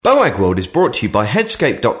Boag World is brought to you by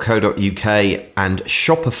Headscape.co.uk and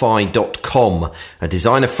Shopify.com, a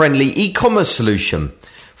designer-friendly e-commerce solution.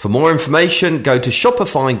 For more information, go to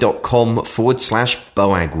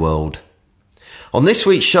shopify.com/Boag World. On this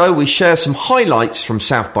week's show, we share some highlights from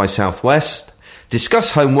South by Southwest,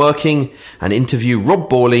 discuss home working, and interview Rob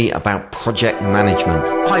Borley about project management.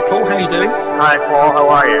 Hi Paul, how are you doing? Hi Paul, how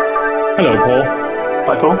are you? Hello Paul.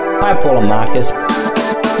 Hi Paul. Hi Paul and Marcus.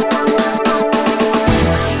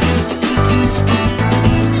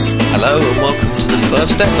 Hello and welcome to the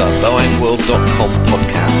first ever BoagWorld.com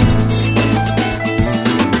podcast.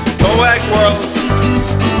 Boag World.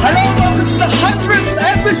 Hello and welcome to the 100th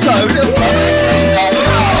episode of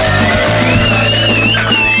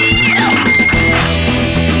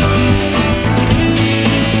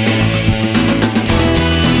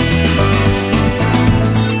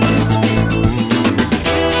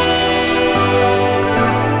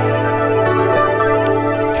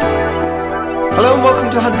Hello and welcome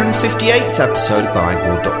to the 158th episode of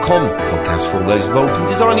BoagWorld.com, podcast for all those involved in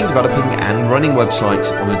designing, developing and running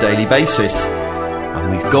websites on a daily basis.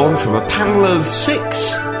 And we've gone from a panel of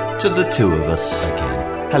 6 to the 2 of us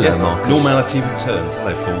again. Hello, Marcus. Normality returns.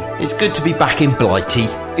 Hello, Paul. It's good to be back in Blighty.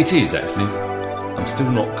 It is, actually. I'm still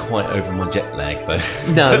not quite over my jet lag, though.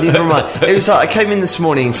 No, neither am I. It was like I came in this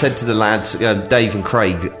morning and said to the lads, Dave and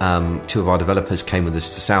Craig, 2 of our developers came with us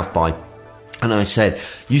to South by. And I said,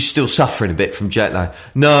 you still suffering a bit from jet lag?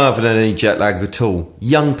 No, I haven't had any jet lag at all.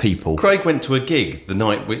 Young people. Craig went to a gig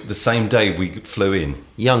the same day we flew in.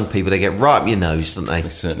 Young people, they get right up your nose, don't they? They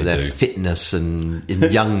certainly With their do. fitness and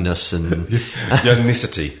youngness and...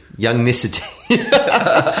 Youngnicity. Youngnicity.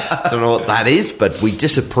 Don't know what that is, but we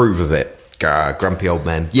disapprove of it. Grumpy old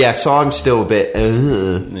man. Yeah, so I'm still a bit...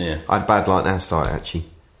 Yeah. I had bad light last night, actually.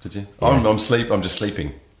 Did you? Yeah. I'm just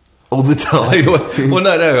sleeping. All the time. Well,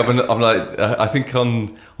 no. I'm like, I think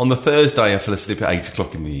on the Thursday I fell asleep at 8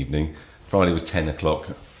 o'clock in the evening. Friday was 10 o'clock,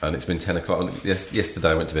 and it's been 10 o'clock.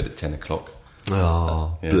 Yesterday I went to bed at 10 o'clock.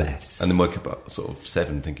 Oh, Yeah. bless. And then woke up at sort of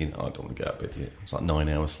 7 thinking, I don't want to get out of bed yet. It's like 9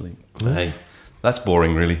 hours sleep. But hey, that's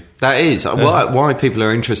boring, really. That is. Why people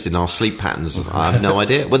are interested in our sleep patterns, I have no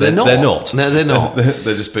idea. Well, they're not. They're not. No, they're not.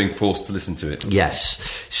 They're just being forced to listen to it. Yes.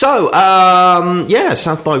 So,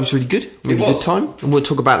 South by was really good. Really good time. And we'll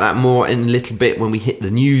talk about that more in a little bit when we hit the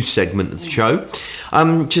news segment of the show.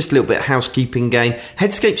 Just a little bit of housekeeping again.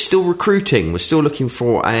 Headscape's still recruiting. We're still looking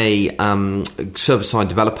for a server-side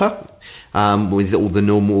developer with all the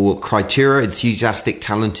normal criteria: enthusiastic,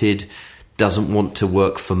 talented, doesn't want to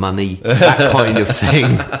work for money, that kind of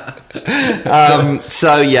thing.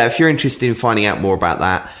 If you're interested in finding out more about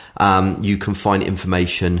that, you can find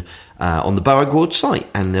information on the Boag World site,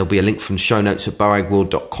 and there'll be a link from the show notes at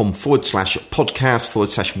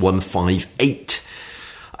boagworld.com/podcast/158.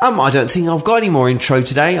 I don't think I've got any more intro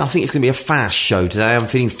today. I think it's going to be a fast show today. I'm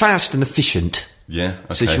feeling fast and efficient. Yeah,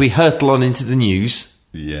 okay. So should we hurtle on into the news?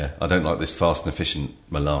 Yeah, I don't like this fast and efficient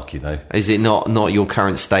malarkey, though. Is it not your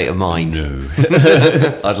current state of mind? No.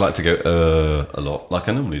 I'd like to go, a lot, like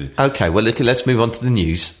I normally do. Okay, well, let's move on to the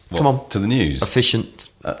news. What, Come on. to the news? Efficient.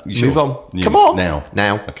 You Move sure? on. News. Come on. Now.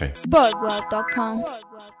 Okay. BoagWorld.com.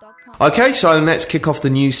 Okay, so let's kick off the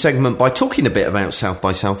news segment by talking a bit about South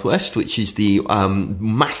by Southwest, which is the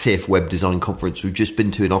massive web design conference we've just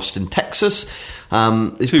been to in Austin, Texas.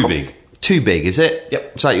 Big. Too big, is it?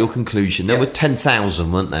 Yep. Is that your conclusion? There were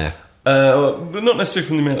 10,000, weren't there? But not necessarily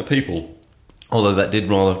from the amount of people, although that did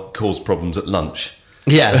rather cause problems at lunch.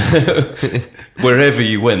 Yeah. Wherever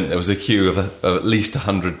you went, there was a queue of at least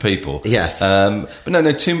 100 people. Yes. But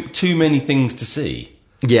no, too many things to see.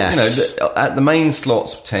 Yes. You know, at the main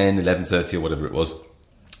slots, 10, 11:30 or whatever it was,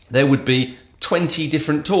 there would be 20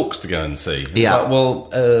 different talks to go and see. It's Yeah. like, well,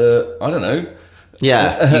 I don't know.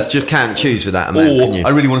 Yeah, you just can't choose with that amount, can you?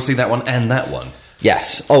 I really want to see that one and that one.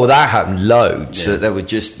 Yes. Oh, that happened loads. Yeah. There were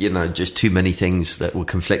just too many things that were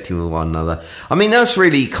conflicting with one another. I mean, that's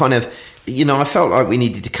really kind of, I felt like we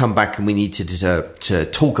needed to come back and we needed to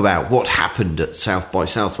talk about what happened at South by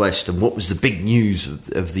Southwest and what was the big news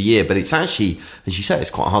of the year. But it's actually, as you say,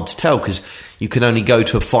 it's quite hard to tell because you can only go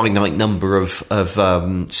to a finite number of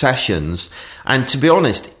sessions. And to be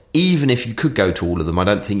honest, even if you could go to all of them, I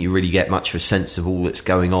don't think you really get much of a sense of all that's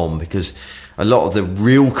going on because a lot of the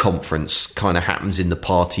real conference kind of happens in the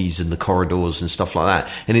parties and the corridors and stuff like that.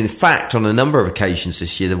 And in fact, on a number of occasions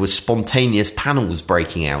this year, there were spontaneous panels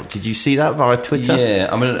breaking out. Did you see that via Twitter? Yeah,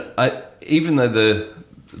 I mean, even though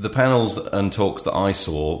the panels and talks that I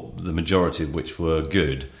saw, the majority of which were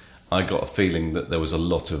good, I got a feeling that there was a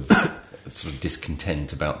lot of sort of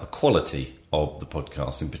discontent about the quality of the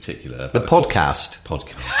podcast in particular. The podcast.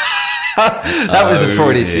 That was the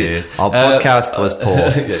Freudian slip. Our podcast was poor.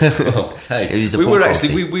 Yes. Well, hey, It was a we poor were quality.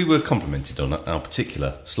 actually we were complimented on our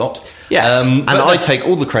particular slot. Yes, and but I take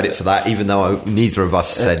all the credit for that, even though neither of us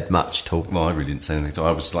said much at all. Well, I really didn't say anything. So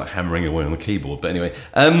I was like hammering away on the keyboard. But anyway,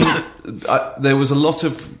 there was a lot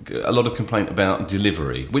of complaint about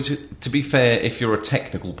delivery. Which, to be fair, if you're a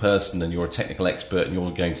technical person and you're a technical expert and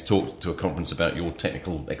you're going to talk to a conference about your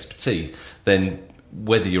technical expertise, then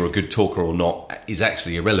whether you're a good talker or not is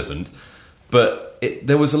actually irrelevant. But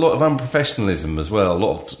there was a lot of unprofessionalism as well. A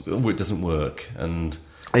lot of it doesn't work and.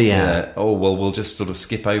 Yeah. Oh, well, we'll just sort of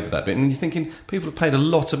skip over that bit. And you're thinking, people have paid a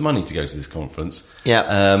lot of money to go to this conference.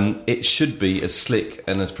 Yeah. It should be as slick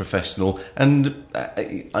and as professional. And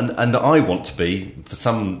I want to be,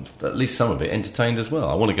 at least some of it, entertained as well.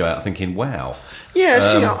 I want to go out thinking, wow. Yeah,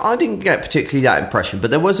 see, I didn't get particularly that impression, but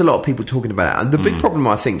there was a lot of people talking about it. And the big problem,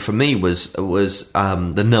 I think, for me was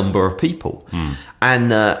the number of people.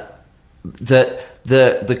 And the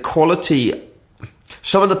quality.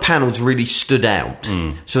 Some of the panels really stood out.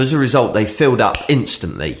 So as a result, they filled up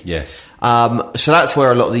instantly. Yes. So that's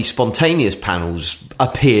where a lot of these spontaneous panels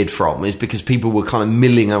appeared from, is because people were kind of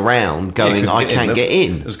milling around going, I can't get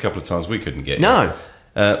in. There was a couple of times we couldn't get in. No.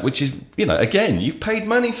 Which is, again, you've paid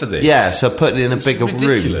money for this. Yeah, so put it in a bigger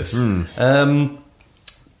ridiculous. room.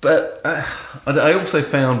 But I also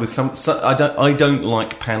found with some I don't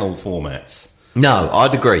like panel formats. No,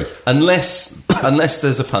 I'd agree. Unless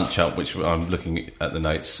there's a punch up, which I'm looking at the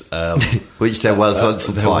notes, Which there was once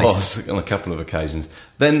or there twice. was on a couple of occasions.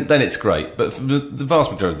 Then it's great, but for the vast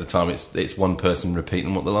majority of the time, it's one person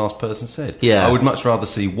repeating what the last person said. Yeah. I would much rather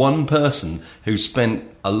see one person who's put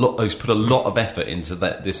a lot of effort into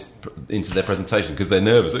into their presentation because they're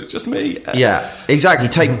nervous. It's just me. Yeah, exactly.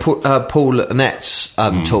 Take Paul Annette's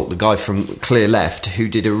talk, the guy from Clear Left, who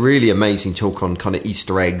did a really amazing talk on kind of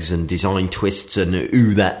Easter eggs and design twists and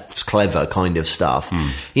ooh, that's clever kind of stuff.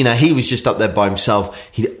 He was just up there by himself.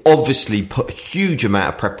 He'd obviously put a huge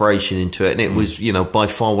amount of preparation into it, and it was,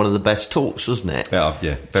 by far one of the best talks, wasn't it? Yeah,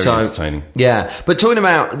 very entertaining. Yeah, but talking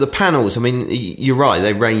about the panels, I mean, you're right.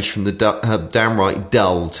 They range from the downright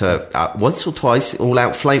dull to once or twice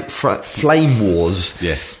all-out flame wars.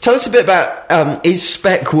 Yes. Tell us a bit about is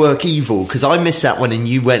spec work evil? Because I missed that one and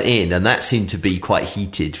you went in, and that seemed to be quite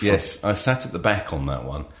heated. Yes, I sat at the back on that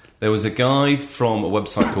one. There was a guy from a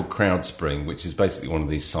website called CrowdSpring, which is basically one of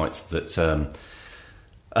these sites that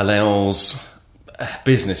allows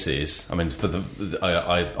businesses. I mean,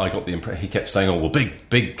 I got the impression he kept saying, "Oh, well,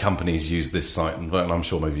 big companies use this site," and I'm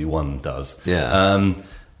sure maybe one does. Yeah.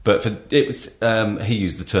 But he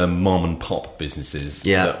used the term mom and pop businesses,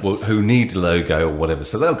 Yeah. who need a logo or whatever.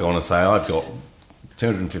 So they'll go on and say, "I've got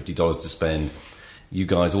 $250 to spend. You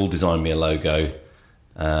guys all design me a logo,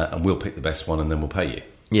 and we'll pick the best one, and then we'll pay you."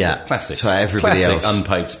 Yeah. Classic. So everybody classic else.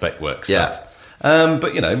 unpaid spec work Yeah. stuff.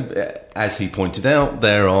 But as he pointed out,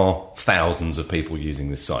 there are thousands of people using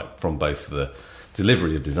this site, from both the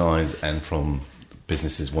delivery of designs and from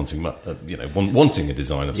businesses wanting a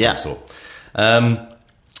design of some sort. And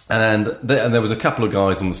there was a couple of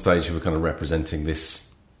guys on the stage who were kind of representing this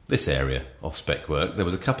area of spec work. There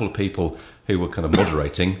was a couple of people who were kind of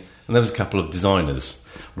moderating, and there was a couple of designers.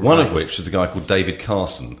 One of which was a guy called David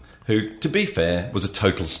Carson, who, to be fair, was a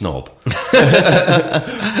total snob,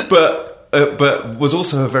 but was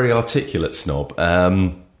also a very articulate snob.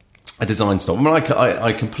 A design snob. I mean,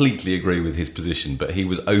 I completely agree with his position, but he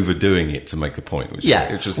was overdoing it to make the point. Which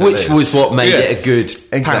was what made it a good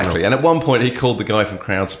exactly. panel. And at one point, he called the guy from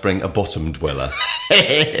CrowdSpring a bottom dweller.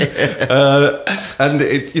 And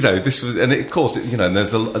this was, and of course, and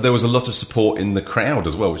there was a lot of support in the crowd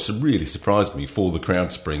as well, which really surprised me for the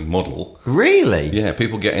CrowdSpring model. Really? Yeah,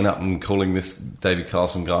 people getting up and calling this David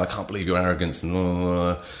Carson guy, "I can't believe your arrogance,"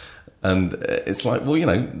 and it's like, well,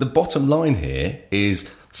 the bottom line here is,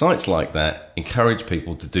 sites like that encourage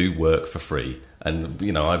people to do work for free. And,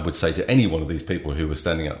 I would say to any one of these people who were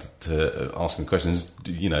standing up to asking questions,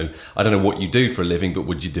 I don't know what you do for a living, but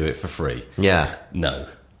would you do it for free? Yeah. No,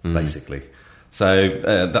 basically. So,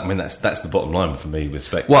 that's the bottom line for me with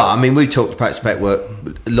spec. Well, I mean, we talked about spec work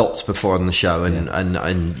lots before on the show,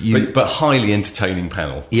 and you... But highly entertaining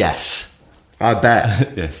panel. Yes. I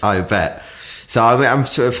bet. Yes. I bet. So I'm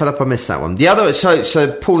sort of fed up I missed that one. The other, so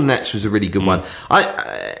Paul Netz was a really good one.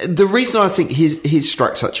 The reason I think his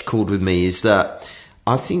struck such a chord with me is that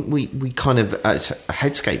I think we kind of, as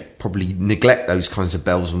Headscape, probably neglect those kinds of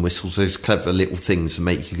bells and whistles, those clever little things that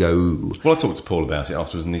make you go, ooh. Well, I talked to Paul about it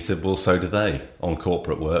afterwards, and he said, well, so do they on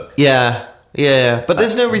corporate work. Yeah. Yeah, but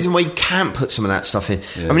there's no reason why you can't put some of that stuff in.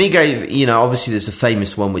 Yeah. I mean, he gave, obviously there's a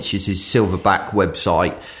famous one, which is his Silverback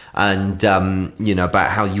website, and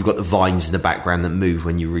about how you've got the vines in the background that move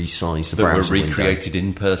when you resize the browser were window. recreated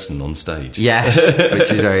in person on stage. Yes,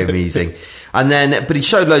 which is very amusing. And then, but he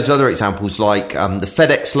showed loads of other examples like the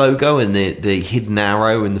FedEx logo and the hidden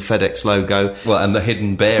arrow in the FedEx logo. Well, and the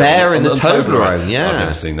hidden bear in the Toblerone. Toblerone, yeah. I've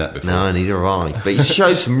never seen that before. No, neither have I. But he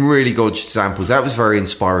showed some really gorgeous examples. That was a very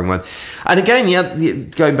inspiring one. And again,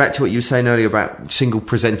 going back to what you were saying earlier about single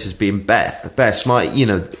presenters being best,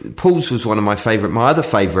 Paul's was one of my favourite. My other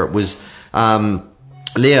favourite was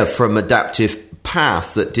Leah from Adaptive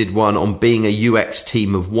Path that did one on being a UX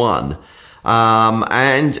team of one. Although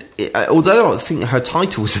I think her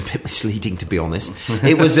title was a bit misleading, to be honest,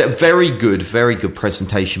 it was a very good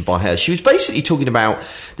presentation by her. She was basically talking about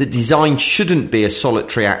that design shouldn't be a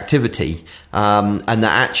solitary activity, and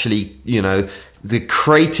that actually, the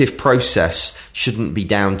creative process shouldn't be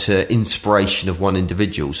down to inspiration of one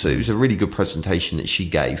individual. So it was a really good presentation that she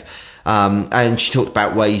gave. And she talked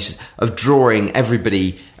about ways of drawing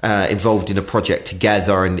everybody involved in a project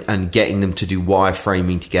together and getting them to do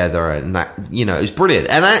wireframing together, and that, it was brilliant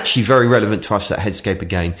and actually very relevant to us at Headscape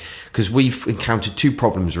again, because we've encountered two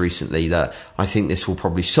problems recently that I think this will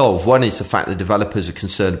probably solve. One is the fact that developers are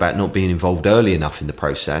concerned about not being involved early enough in the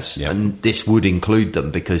process, and this would include them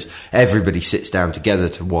because everybody sits down together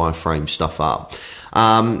to wireframe stuff up.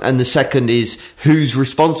 And the second is who's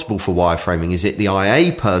responsible for wireframing. Is it the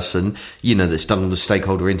IA person, that's done all the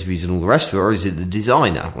stakeholder interviews and all the rest of it, or is it the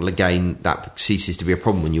designer? Well, again, that ceases to be a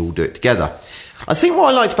problem when you all do it together. I think what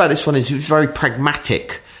I liked about this one is it was very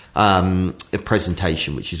pragmatic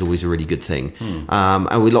presentation, which is always a really good thing,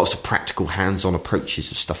 and with lots of practical hands-on approaches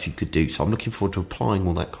of stuff you could do. So I'm looking forward to applying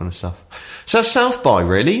all that kind of stuff. So that's South by,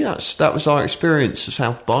 really. That was our experience of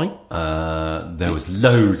South by. There was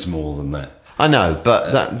loads more than that. I know,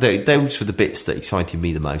 but those were the bits that excited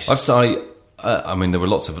me the most. I'd say, there were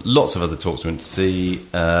lots of other talks we went to see.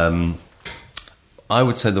 I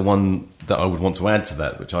would say the one that I would want to add to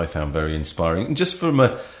that, which I found very inspiring, and just from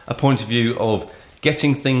a point of view of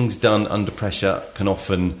getting things done under pressure can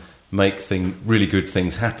often make really good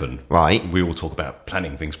things happen. Right. We all talk about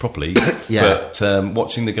planning things properly, yeah. But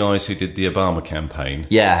watching the guys who did the Obama campaign...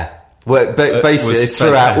 Yeah. Well, basically, they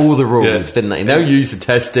threw out all the rules, didn't they? No user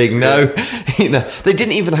testing, no. They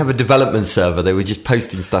didn't even have a development server. They were just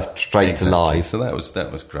posting stuff straight to live. So that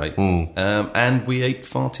was great. And we ate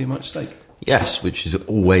far too much steak. Yes, which is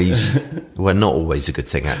always, well, not always a good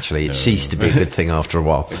thing, actually. It ceased to be a good thing after a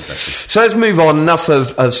while. Exactly. So let's move on. Enough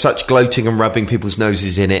of such gloating and rubbing people's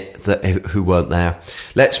noses in it who weren't there.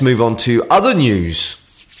 Let's move on to other news.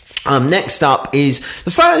 Next up is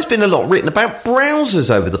the fact there's been a lot written about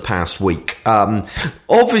browsers over the past week.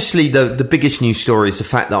 Obviously, the biggest news story is the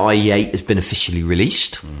fact that IE8 has been officially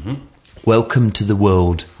released. Mm-hmm. Welcome to the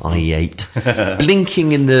world, IE8.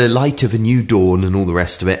 Blinking in the light of a new dawn and all the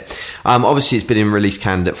rest of it. Obviously, it's been in release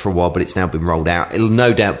candidate for a while, but it's now been rolled out. It'll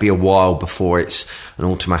no doubt be a while before it's an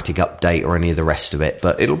automatic update or any of the rest of it,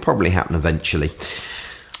 but it'll probably happen eventually.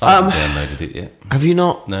 I haven't downloaded it yet. Have you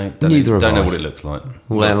not? No, neither have I. Don't know what it looks like.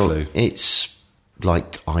 Well, no clue. It's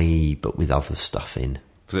like IE, but with other stuff in.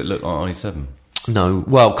 Does it look like i7? No,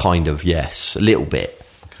 well, kind of, yes, a little bit.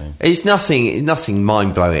 Okay. It's nothing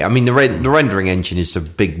mind blowing. I mean, the rendering engine is the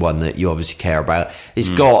big one that you obviously care about. It's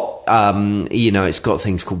got, it's got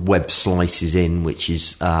things called web slices in, which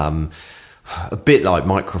is a bit like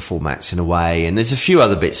microformats in a way, and there's a few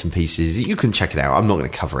other bits and pieces. You can check it out. I'm not going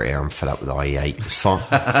to cover it here. I'm fed up with IE8. It's fine.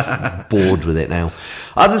 I'm bored with it now.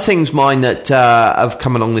 Other things mine that have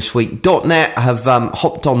come along this week. .NET have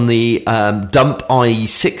hopped on the dump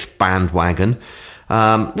IE6 bandwagon,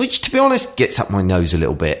 which, to be honest, gets up my nose a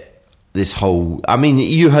little bit. This whole... I mean,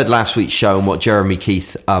 you heard last week's show and what Jeremy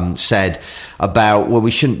Keith said about, well,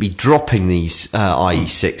 we shouldn't be dropping these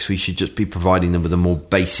IE6. We should just be providing them with a more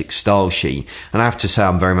basic style sheet. And I have to say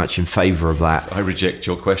I'm very much in favour of that. I reject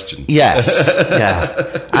your question. Yes,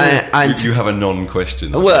 yeah. And you have a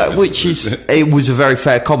non-question. Well, it was a very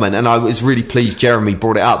fair comment, and I was really pleased Jeremy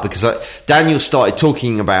brought it up, because Daniel started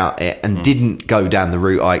talking about it and didn't go down the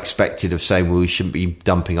route I expected of saying, well, we shouldn't be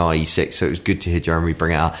dumping IE6, so it was good to hear Jeremy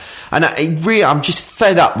bring it up. And I'm just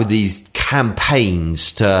fed up with these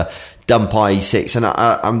campaigns to dump IE6, and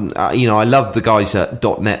I love the guys at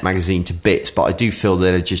 .NET Magazine to bits, but I do feel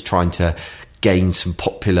they're just trying to gain some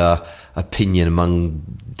popular opinion among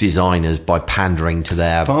designers by pandering to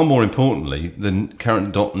their... Far more importantly, the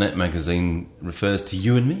current .NET Magazine refers to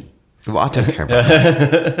you and me. Well, I don't care about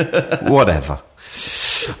that. Whatever.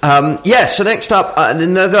 So next up,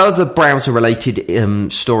 the other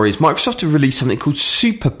browser-related stories. Microsoft have released something called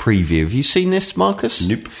Super Preview. Have you seen this, Marcus?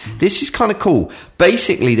 Nope. This is kind of cool.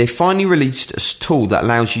 Basically, they finally released a tool that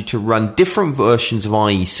allows you to run different versions of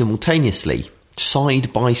IE simultaneously,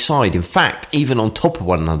 side by side. In fact, even on top of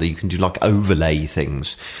one another, you can do like overlay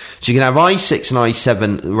things. So you can have IE6 and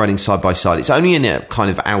IE7 running side by side. It's only in a kind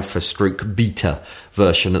of alpha/beta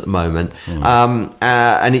version at the moment.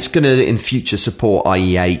 And it's going to in future support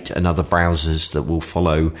IE8 and other browsers that will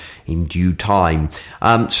follow in due time.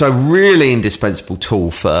 So really indispensable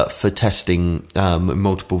tool for testing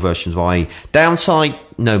multiple versions of IE. Downside,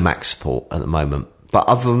 no Mac support at the moment. But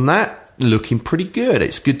other than that, looking pretty good.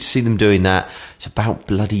 It's good to see them doing that. It's about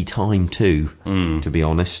bloody time too, to be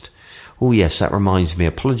honest. Oh yes, that reminds me.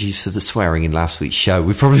 Apologies for the swearing in last week's show.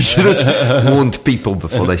 We probably should have warned people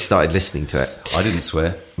before they started listening to it. I didn't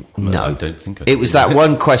swear. No. I don't think I did. It was that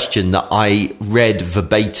one question that I read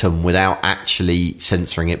verbatim without actually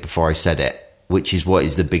censoring it before I said it, which is what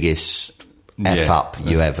is the biggest F-up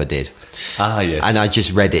you ever did. Ah, yes. And I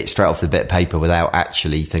just read it straight off the bit of paper without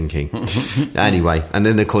actually thinking. Anyway, and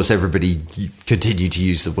then, of course, everybody continued to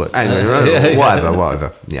use the word. Anyway,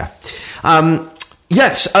 whatever. Yeah.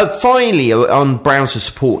 Yes, finally, on browser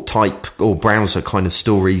support type or browser kind of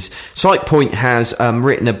stories, SitePoint has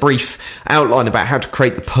written a brief outline about how to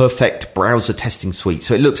create the perfect browser testing suite.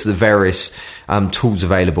 So it looks at the various tools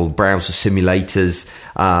available, browser simulators,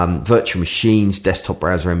 virtual machines, desktop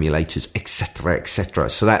browser emulators, etc., etc.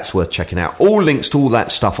 So that's worth checking out. All links to all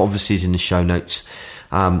that stuff, obviously, is in the show notes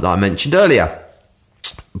that I mentioned earlier.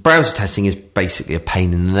 Browser testing is basically a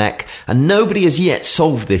pain in the neck, and nobody has yet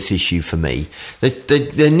solved this issue for me.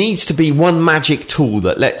 There needs to be one magic tool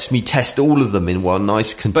that lets me test all of them in one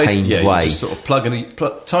nice contained way. You just sort of type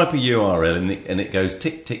a URL and it goes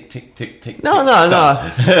tick, tick, tick, tick, tick. No.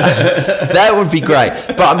 That would be great.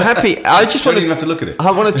 But I'm happy. I just don't even have to look at it.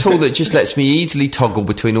 I want a tool that just lets me easily toggle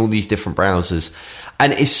between all these different browsers.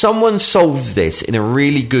 And if someone solves this in a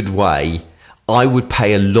really good way, I would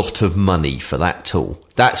pay a lot of money for that tool.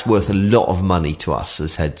 That's worth a lot of money to us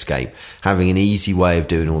as Headscape, having an easy way of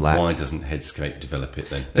doing all that. Why doesn't Headscape develop it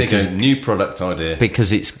then? There you go, new product idea.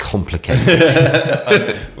 Because it's complicated.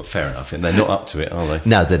 Well, fair enough. And they're not up to it, are they?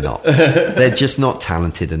 No, they're not. They're just not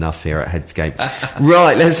talented enough here at Headscape.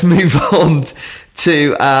 Right, let's move on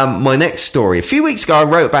to my next story. A few weeks ago, I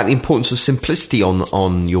wrote about the importance of simplicity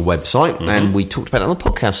on your website, and we talked about it on the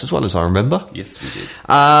podcast as well, as I remember. Yes, we did.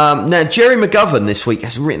 Now, Jerry McGovern this week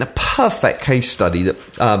has written a perfect case study that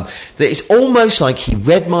it's almost like he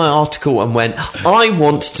read my article and went, I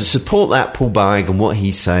want to support that Paul Bag and what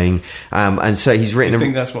he's saying. And so he's written... Do you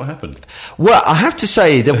think that's what happened? Well, I have to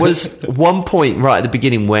say, there was one point right at the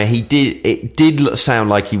beginning where it did sound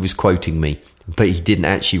like he was quoting me, but he didn't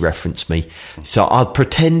actually reference me. So I'll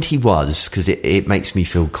pretend he was, because it makes me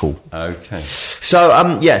feel cool. Okay.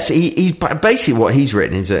 So, yes, he basically what he's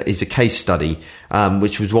written is a case study,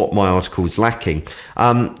 which was what my article was lacking.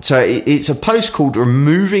 So it's a post called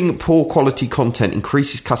Removing Poor Quality Content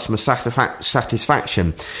Increases Customer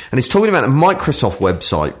Satisfaction. And it's talking about the Microsoft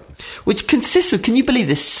website, which consists of, can you believe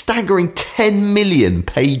this, staggering 10 million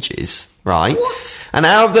pages. Right? What? And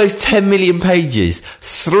out of those 10 million pages,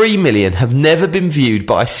 3 million have never been viewed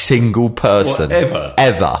by a single person. What,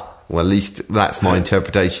 ever? Well, at least that's my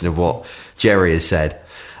interpretation of what Jerry has said.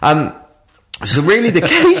 So really the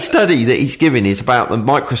case study that he's giving is about the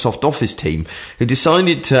Microsoft Office team who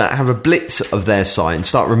decided to have a blitz of their site and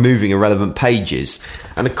start removing irrelevant pages.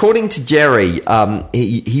 And according to Jerry,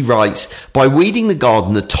 he writes, by weeding the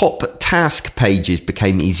garden, the top task pages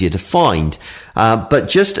became easier to find. But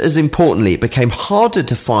just as importantly, it became harder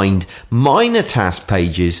to find minor task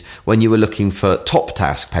pages when you were looking for top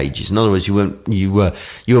task pages. In other words, you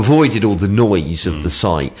avoided all the noise of the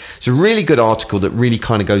site. It's a really good article that really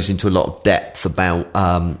kind of goes into a lot of depth about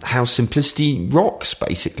how simplicity rocks,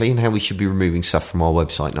 basically, and how we should be removing stuff from our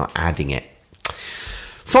website, not adding it.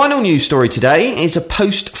 Final news story today is a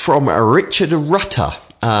post from Richard Rutter,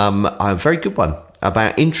 a very good one,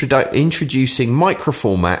 about introducing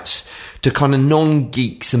microformats to kind of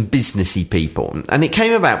non-geeks and businessy people. And it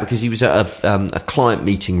came about because he was at a client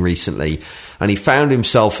meeting recently, and he found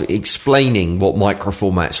himself explaining what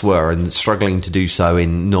microformats were and struggling to do so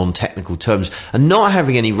in non-technical terms and not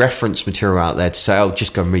having any reference material out there to say, oh,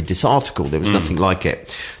 just go and read this article. There was nothing like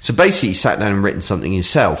it. So basically he sat down and written something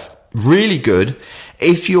himself. Really good.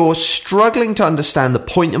 If you're struggling to understand the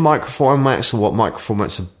point of microformats or what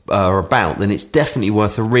microformats are about, then it's definitely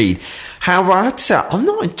worth a read. However, I have to say, I'm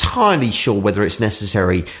not entirely sure whether it's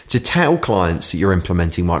necessary to tell clients that you're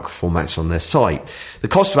implementing microformats on their site. The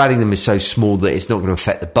cost of adding them is so small that it's not going to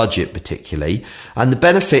affect the budget particularly, and the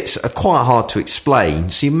benefits are quite hard to explain,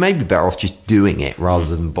 so you may be better off just doing it rather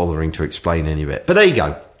than bothering to explain any of it. But there you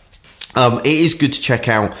go. It is good to check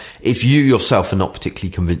out if you yourself are not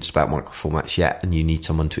particularly convinced about microformats yet and you need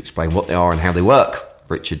someone to explain what they are and how they work.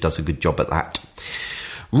 Richard does a good job at that.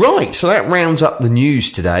 Right, so that rounds up the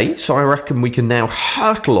news today. So I reckon we can now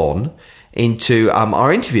hurtle on into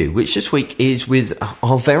our interview, which this week is with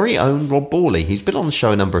our very own Rob Borley. He's been on the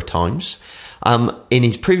show a number of times. In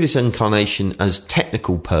his previous incarnation as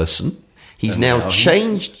technical person, he's now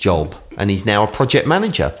changed job and he's now a project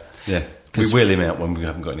manager. Yeah. We wheel him out when we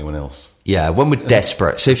haven't got anyone else. Yeah, when we're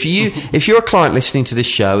desperate. So if you're a client listening to this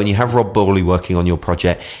show and you have Rob Borley working on your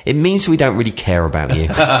project, it means we don't really care about you.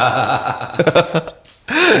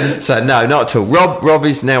 So no, not at all. Rob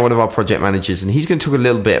is now one of our project managers, and he's going to talk a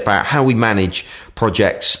little bit about how we manage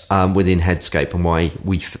projects within Headscape and why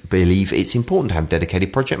we believe it's important to have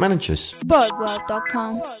dedicated project managers.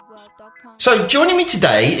 Birdworld.com. So joining me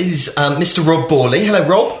today is Mr. Rob Borley. Hello,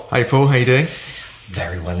 Rob. Hi, Paul. How you doing?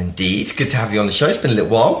 Very well indeed. Good to have you on the show. It's been a little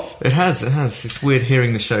while. It has. It's weird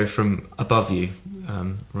hearing the show from above you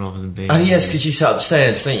rather than being... Oh, yes, because you sit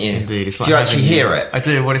upstairs, don't you? Indeed. It's like do you actually hear it? I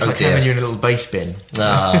do. Well, it's like having you in a little bass bin.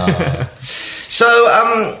 Ah.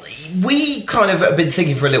 So, we kind of have been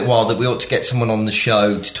thinking for a little while that we ought to get someone on the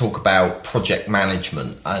show to talk about project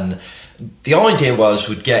management. And the idea was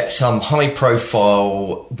we'd get some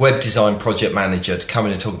high-profile web design project manager to come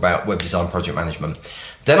in and talk about web design project management.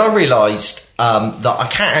 Then I realised that I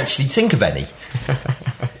can't actually think of any.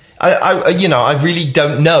 I really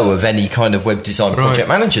don't know of any kind of web design project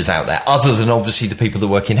managers out there, other than obviously the people that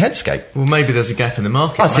work in Headscape. Well, maybe there's a gap in the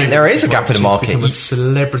market. I think there is a gap in the market. Become a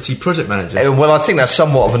celebrity project manager. Well, I think that's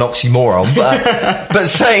somewhat of an oxymoron, but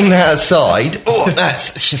saying that aside,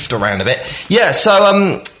 let's shift around a bit. Yeah,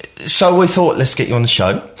 so we thought, let's get you on the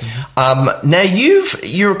show. Now,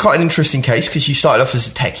 you're quite an interesting case because you started off as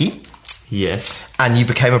a techie. Yes. And you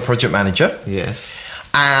became a project manager. Yes.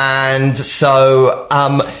 And so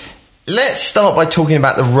let's start by talking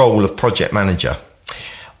about the role of project manager.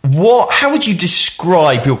 How would you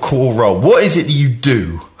describe your core role? What is it that you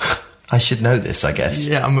do? I should know this, I guess.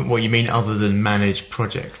 Yeah, what you mean other than manage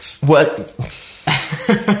projects? Well,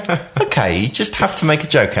 okay, you just have to make a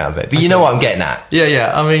joke out of it. But you know what I'm getting at.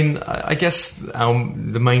 Yeah. I mean, I guess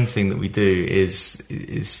the main thing that we do is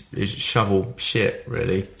shovel shit,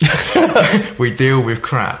 really. We deal with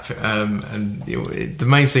crap. And the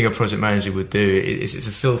main thing a project manager would do is it's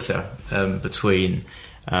a filter between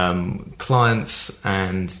clients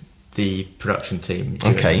and the production team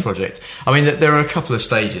doing the project. I mean, there are a couple of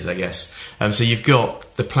stages, I guess. So you've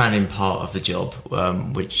got the planning part of the job,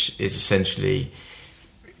 which is essentially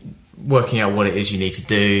working out what it is you need to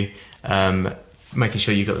do, making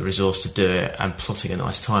sure you've got the resource to do it, and plotting a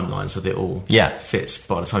nice timeline so that it all fits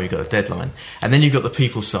by the time you've got a deadline. And then you've got the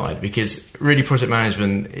people side, because really project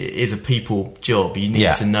management is a people job. You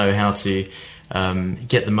need to know how to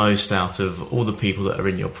get the most out of all the people that are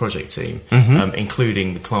in your project team,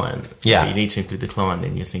 including the client. Yeah. You need to include the client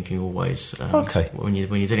in your thinking always when you're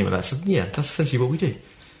dealing with that. So, that's essentially what we do.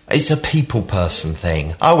 It's a people person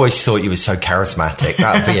thing. I always thought you were so charismatic.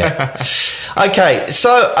 That'd be it. Okay,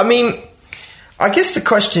 so, I mean, I guess the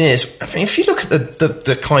question is, if you look at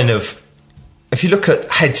the kind of... If you look at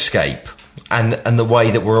Headscape and the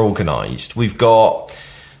way that we're organised, we've got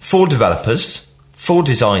 4 developers, 4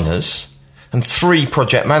 designers, and 3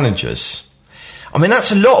 project managers. I mean,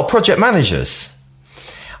 that's a lot of project managers.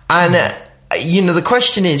 And, the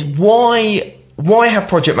question is, why have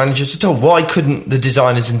project managers at all? Why couldn't the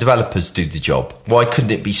designers and developers do the job? Why couldn't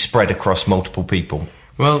it be spread across multiple people?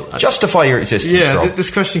 Well, justify your existence. Yeah, this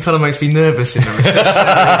question kind of makes me nervous in the research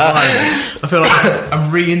environment. I feel like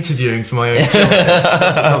I'm re-interviewing for my own job.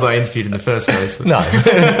 Not that I interviewed in the first place. But. No.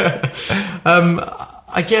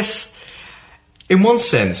 I guess, in one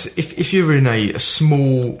sense, if you're in a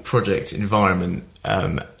small project environment,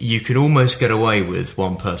 you can almost get away with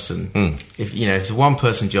one person. If it's a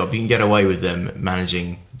one-person job, you can get away with them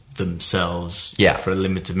managing themselves for a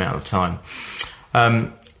limited amount of time.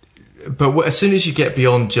 But as soon as you get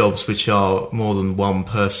beyond jobs which are more than one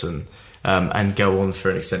person and go on for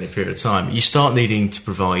an extended period of time, you start needing to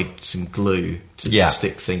provide some glue to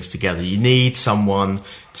stick things together. You need someone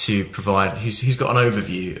to provide who's got an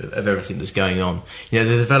overview of everything that's going on. The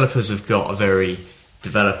developers have got a very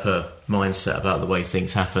developer mindset about the way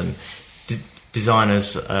things happen.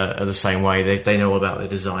 Designers are the same way. They know about the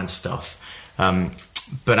design stuff.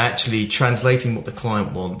 but actually translating what the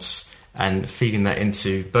client wants and feeding that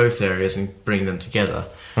into both areas and bringing them together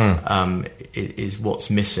is what's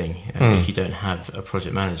missing if you don't have a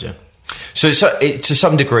project manager. So to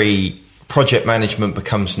some degree, project management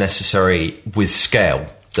becomes necessary with scale.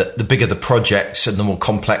 The bigger the projects and the more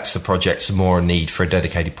complex the projects, the more a need for a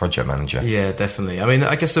dedicated project manager. Yeah, definitely. I mean,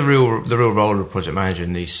 I guess the real role of a project manager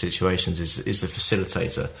in these situations is the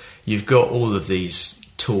facilitator. You've got all of these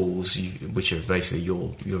tools, which are basically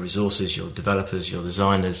your resources, your developers, your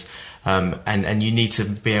designers, and you need to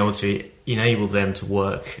be able to enable them to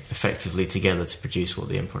work effectively together to produce what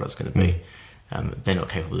the end product's going to be. They're not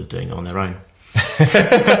capable of doing it on their own.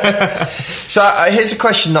 So here's a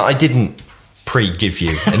question that I didn't pre-give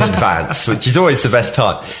you in advance, which is always the best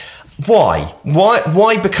time. Why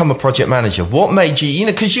become a project manager? What made you,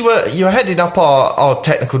 because you were heading up our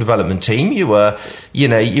technical development team. You were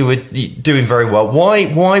doing very well.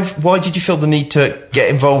 Why did you feel the need to get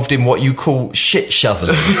involved in what you call shit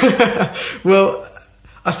shoveling? Well,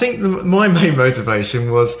 I think my main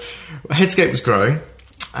motivation was Headscape was growing.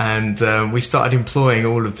 And we started employing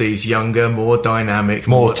all of these younger, more dynamic, much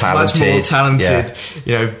more talented,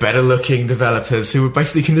 better-looking developers who were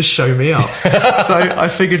basically going to show me up. So I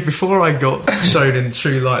figured before I got shown in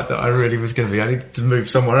true light that I really was going to be, I needed to move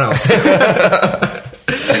somewhere else.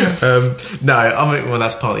 Well,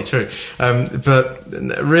 that's partly true. But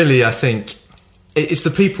really, I think it's the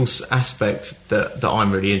people's aspect that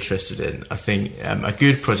I'm really interested in. I think a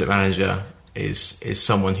good project manager is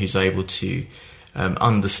someone who's able to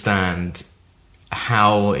understand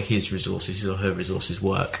how his resources or her resources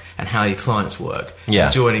work and how your clients work.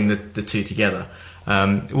 Joining the two together.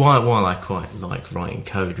 While I quite like writing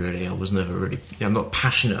code, really, I was never really, I'm not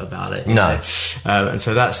passionate about it. No. And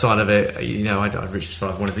so that side of it, I reached as far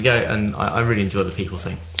as I wanted to go, and I really enjoy the people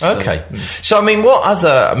thing. Okay. So, what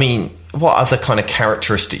other kind of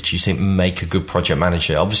characteristics do you think make a good project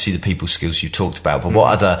manager? Obviously the people skills you talked about, but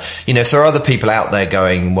what other, if there are other people out there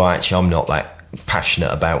going, well, actually I'm not that passionate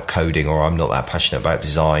about coding, or I'm not that passionate about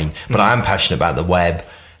design, but I am passionate about the web.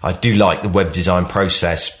 I do like the web design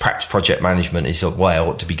process. Perhaps project management is the way I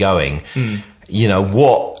ought to be going.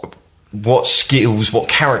 What skills, what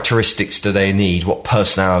characteristics do they need? What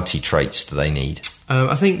personality traits do they need?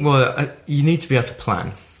 I think, you need to be able to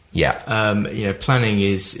plan. Yeah. Planning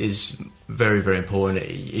is very, very important.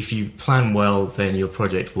 If you plan well, then your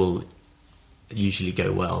project will usually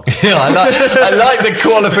go well. Yeah, I like the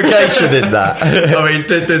qualification in that.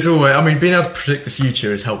 There's always, being able to predict the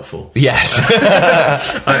future is helpful. Yes.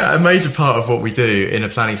 A major part of what we do in a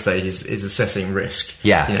planning stage is assessing risk.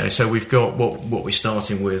 Yeah. So we've got what we're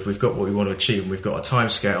starting with, we've got what we want to achieve, and we've got a time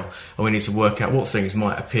scale, and we need to work out what things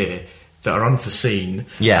might appear that are unforeseen,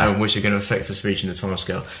 which are going to affect us reaching the time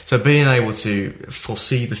scale. So being able to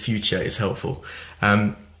foresee the future is helpful.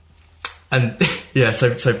 So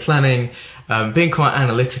planning, being quite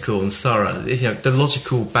analytical and thorough. The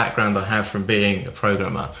logical background I have from being a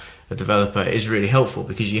programmer, a developer, is really helpful,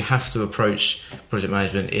 because you have to approach project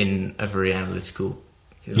management in a very analytical,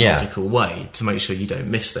 logical way to make sure you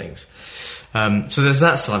don't miss things. So there's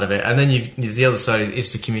that side of it, and then the other side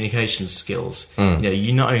is the communication skills.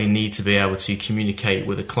 You not only need to be able to communicate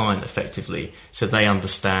with a client effectively, so they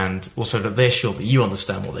understand, also that they're sure that you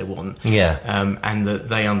understand what they want, and that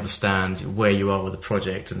they understand where you are with the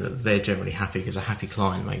project, and that they're generally happy, because a happy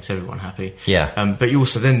client makes everyone happy. But you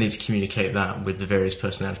also then need to communicate that with the various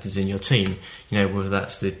personalities in your team. Whether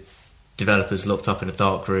that's the developers locked up in a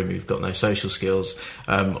dark room who've got no social skills,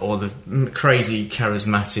 or the crazy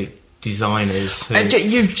charismatic designers. And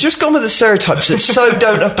you've just gone with the stereotypes that so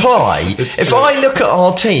don't apply. If I look at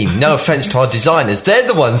our team, no offence to our designers, they're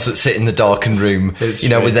the ones that sit in the darkened room,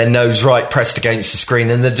 with their nose right pressed against the screen,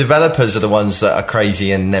 and the developers are the ones that are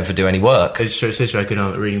crazy and never do any work. It's true. It's very good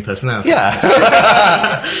at reading personality. Yeah.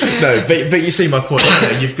 No, but you see my point.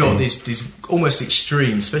 You've got these almost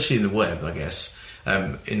extremes, especially in the web, I guess.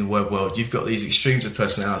 In the web world, you've got these extremes of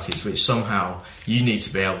personalities which somehow you need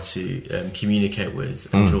to be able to communicate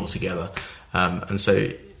with and draw together. And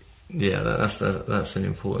so, that's an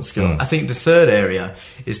important skill. I think the third area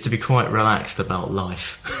is to be quite relaxed about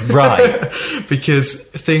life, right? Because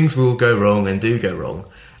things will go wrong and do go wrong.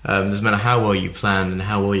 Doesn't matter how well you plan and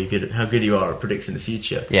how good you are at predicting the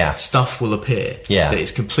future. Stuff will appear that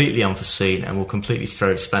is completely unforeseen and will completely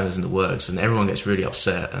throw spanners in the works, and everyone gets really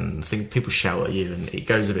upset, and people shout at you, and it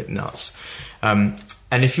goes a bit nuts. And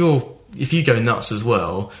if you go nuts as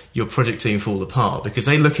well, your project team fall apart, because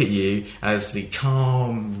they look at you as the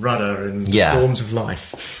calm rudder in the storms of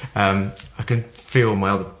life. I can feel my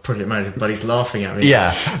other project manager buddies laughing at me.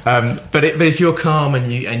 But if you're calm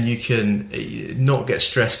and you can not get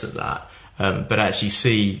stressed at that, but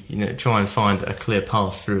actually try and find a clear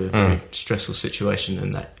path through a very stressful situation,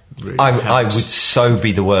 and that really I would so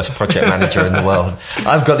be the worst project manager in the world.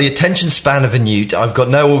 I've got the attention span of a newt, I've got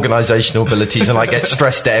no organisational abilities, and I get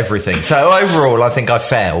stressed at everything. So overall, I think I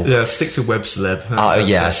fail. Yeah, stick to web celeb.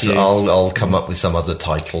 Yes, I'll come up with some other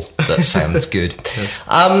title that sounds good. Yes.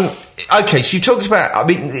 Okay, so you talked about, I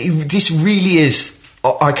mean, this really is,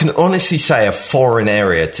 I can honestly say, a foreign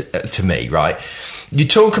area to me, right? You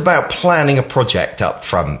talk about planning a project up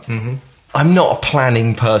front. Mm-hmm. I'm not a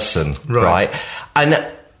planning person, right? And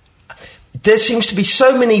there seems to be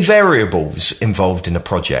so many variables involved in a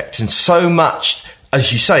project, and so much,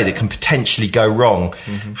 as you say, that can potentially go wrong.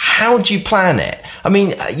 Mm-hmm. How do you plan it? I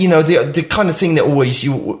mean, the kind of thing that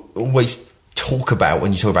you always talk about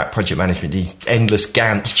when you talk about project management, these endless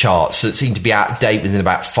Gantt charts that seem to be out of date within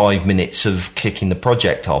about 5 minutes of kicking the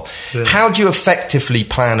project off. Yeah. How do you effectively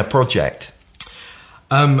plan a project?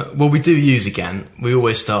 Well, we do use a Gantt. We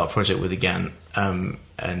always start a project with a Gantt.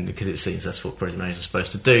 And because it seems that's what project managers are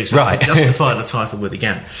supposed to do, so I justify the title with a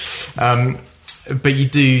Gantt. But you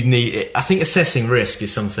do need, I think assessing risk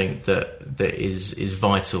is something that is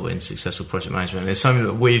vital in successful project management. It's something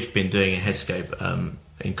that we've been doing in Headscape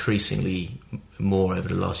increasingly more over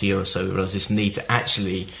the last year or so. We realise this need to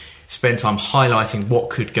actually spend time highlighting what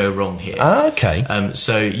could go wrong here. Okay.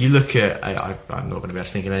 So you look at, I'm not going to be able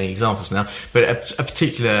to think of any examples now, but a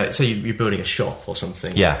particular, say you're building a shop or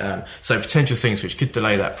something. Yeah. So potential things which could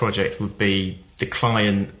delay that project would be the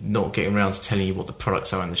client not getting around to telling you what the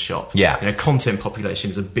products are in the shop. Yeah. Content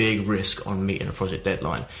population is a big risk on meeting a project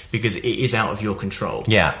deadline because it is out of your control.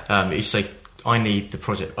 Yeah. If you say, I need the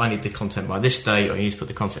content by this date, or you need to put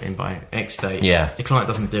the content in by X date. Yeah. The client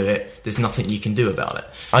doesn't do it, there's nothing you can do about it.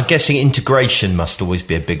 I'm guessing integration must always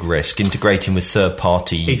be a big risk, integrating with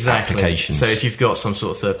third-party applications. So if you've got some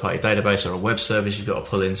sort of third-party database or a web service, you've got to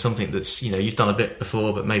pull in something that's, you've done a bit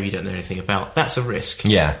before, but maybe you don't know anything about. That's a risk.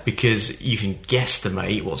 Yeah. Because you can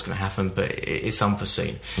guesstimate what's going to happen, but it's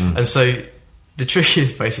unforeseen. And so the trick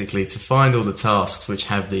is basically to find all the tasks which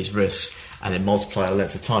have these risks, and then multiply the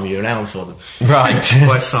length of time you allow for them, right?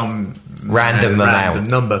 By some random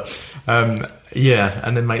number, and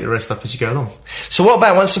then make the rest up as you go along. So, what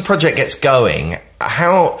about once the project gets going?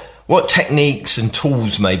 What techniques and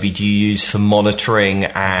tools maybe do you use for monitoring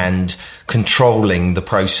and controlling the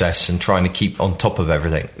process and trying to keep on top of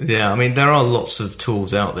everything? Yeah, I mean, there are lots of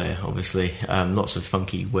tools out there, obviously, lots of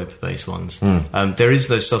funky web-based ones. There is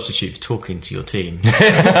no substitute for talking to your team. Trying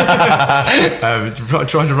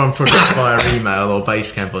to run projects via email or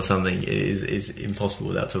Basecamp or something is impossible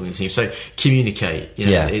without talking to the team. So communicate,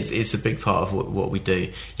 it's a big part of what we do.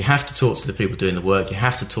 You have to talk to the people doing the work. You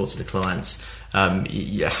have to talk to the clients.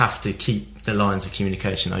 You have to keep the lines of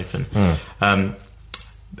communication open.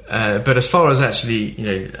 But as far as actually,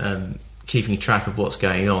 keeping track of what's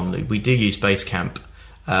going on, we do use Basecamp,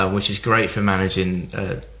 which is great for managing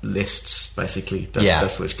lists. Basically,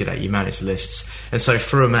 that's what it's good at. You manage lists, and so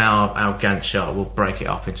from our Gantt chart, we'll break it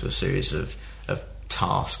up into a series of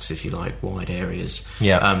tasks, if you like, wide areas.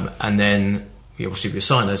 And then we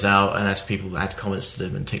assign those out, and as people add comments to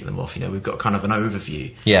them and tick them off, we've got kind of an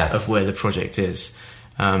overview of where the project is.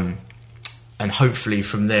 And hopefully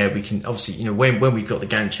from there we can, obviously, when we've got the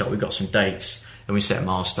Gantt chart, we've got some dates, and we set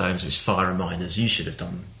milestones with fire reminders. You should have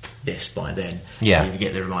done this by then. You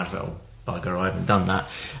get the reminder, bugger, I haven't done that.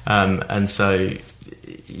 And so you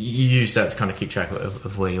use that to kind of keep track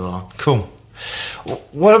of where you are. Cool.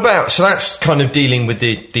 What about, so that's kind of dealing with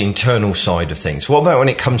the internal side of things. What about when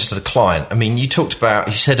it comes to the client? I mean, you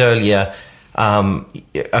said earlier,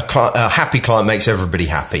 a happy client makes everybody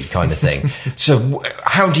happy, kind of thing. So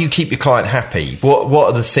how do you keep your client happy? What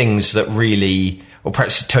are the things that really, or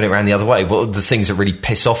perhaps turn it around the other way, what are the things that really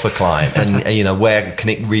piss off a client, and where can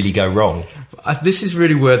it really go wrong? This is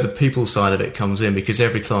really where the people side of it comes in, because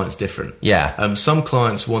every client's different. Some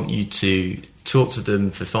clients want you to talk to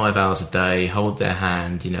them for 5 hours a day, hold their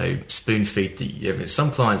hand, spoon feed.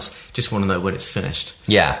 Some clients just want to know when it's finished.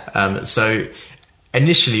 So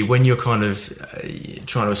initially, when you're kind of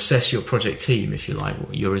trying to assess your project team, if you like,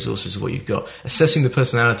 your resources, what you've got, assessing the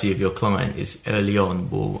personality of your client is early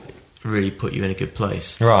on will really put you in a good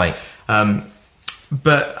place. Right.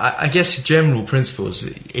 But I guess general principles,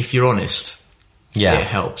 if you're honest, it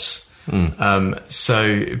helps.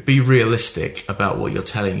 So be realistic about what you're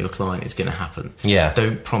telling your client is going to happen.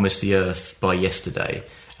 Don't promise the earth by yesterday,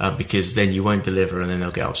 because then you won't deliver and then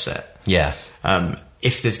they'll get upset.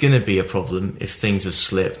 If there's going to be a problem, if things have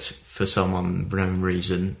slipped for some unknown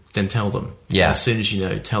reason, then tell them. Yeah. As soon as you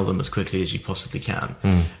know, tell them as quickly as you possibly can.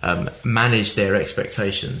 Manage their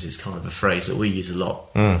expectations is kind of a phrase that we use a lot.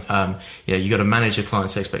 You got to manage your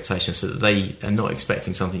client's expectations so that they are not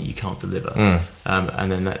expecting something you can't deliver.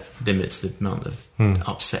 And then that limits the amount of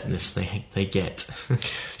upsetness they get.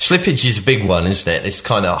 Slippage is a big one, isn't it? This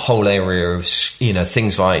kind of whole area of,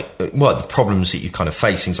 things like, the problems that you kind of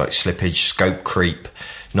face, things like slippage, scope creep,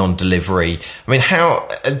 non-delivery. I mean, how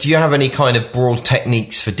do you have any kind of broad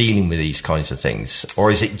techniques for dealing with these kinds of things, or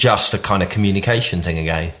is it just a kind of communication thing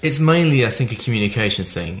again? It's mainly, I think, a communication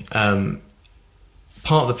thing.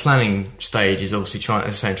 Part of the planning stage is obviously trying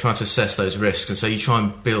to assess those risks, and so you try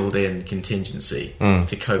and build in contingency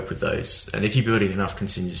to cope with those. And if you're building enough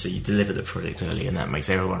contingency, you deliver the project early, and that makes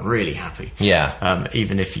everyone really happy. Yeah.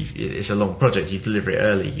 Even if it's a long project, you deliver it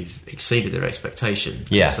early, you've exceeded their expectation.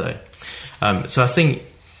 Yeah. So I think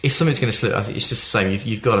if something's going to slip, I think it's just the same.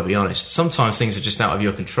 You've got to be honest. Sometimes things are just out of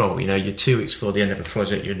your control. You're 2 weeks before the end of a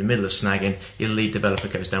project, you're in the middle of snagging, your lead developer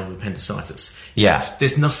goes down with appendicitis. Yeah.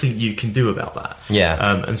 There's nothing you can do about that.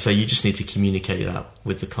 Yeah. And so you just need to communicate that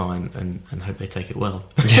with the client and hope they take it well.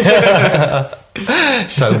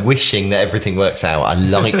 So wishing that everything works out. I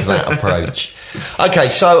like that approach. Okay,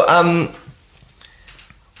 so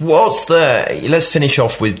let's finish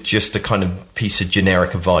off with just a kind of piece of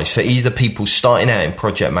generic advice for either people starting out in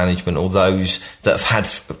project management or those that have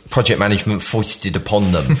had project management foisted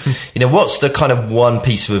upon them. What's the kind of one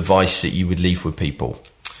piece of advice that you would leave with people?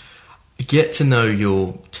 Get to know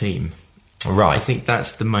your team. Right. I think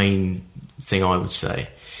that's the main thing I would say.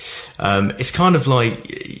 It's kind of like,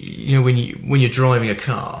 when you're driving a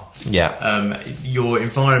car. Yeah. Your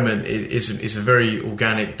environment is a very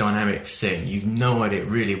organic, dynamic thing. You've no idea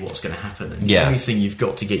really what's going to happen. And the only thing you've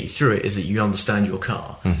got to get you through it is that you understand your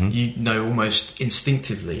car. You know almost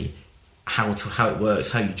instinctively how it works,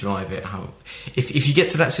 how you drive it. If you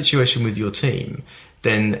get to that situation with your team,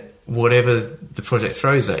 then whatever the project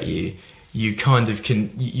throws at you, you kind of can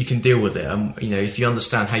deal with it. If you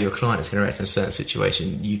understand how your client is going to react in a certain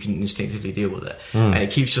situation, you can instinctively deal with it, and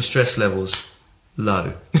it keeps your stress levels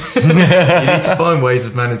low. You need to find ways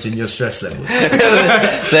of managing your stress levels.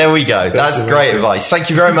 There we go. That's great advice. Thank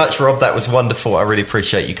you very much, Rob. That was wonderful. I really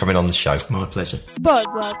appreciate you coming on the show. My pleasure.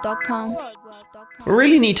 Birdworld.com. We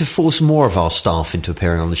really need to force more of our staff into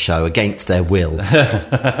appearing on the show against their will.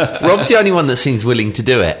 Rob's the only one that seems willing to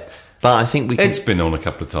do it. But I think Ed's been on a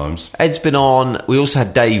couple of times. Ed's been on. We also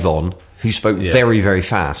had Dave on, who spoke very, very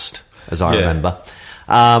fast, as I remember.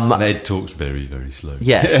 And Ed talks very, very slow.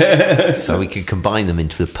 Yes. So we could combine them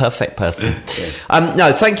into the perfect person.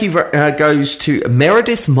 No, thank you goes to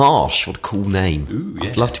Meredith Marsh. What a cool name. Ooh, yeah.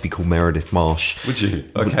 I'd love to be called Meredith Marsh. Would you?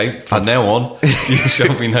 Okay, from now on, you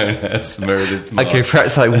shall be known as Meredith Marsh. Okay,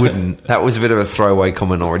 perhaps I wouldn't. That was a bit of a throwaway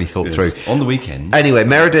comment already thought through. On the weekend. Anyway,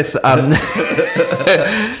 Meredith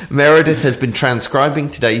Meredith has been transcribing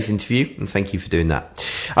today's interview, and thank you for doing that.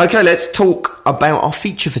 Okay, let's talk about our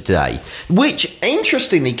feature for today, which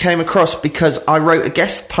interestingly came across because I wrote a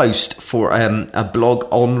guest post for a blog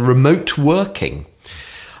on remote working.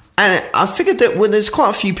 And I figured that when there's quite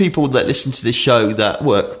a few people that listen to this show that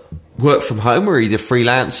work from home, or either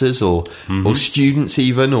freelancers or students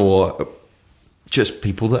even, or just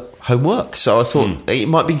people that homework. So I thought it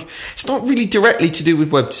might be, it's not really directly to do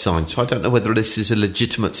with web design, so I don't know whether this is a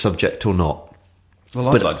legitimate subject or not. Well,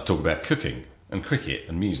 I'd like to talk about cooking and cricket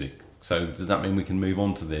and music. So does that mean we can move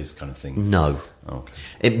on to these kind of things? No. Oh, okay.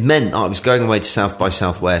 It meant I was going away to South by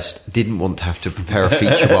Southwest, didn't want to have to prepare a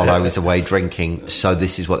feature while I was away drinking, so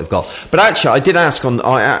this is what they've got. But actually, I did ask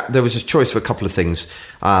there was a choice of a couple of things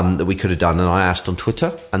that we could have done, and I asked on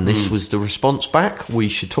Twitter, and this was the response back. We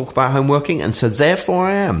should talk about homeworking, and so therefore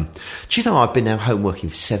I am. Do you know, I've been now homeworking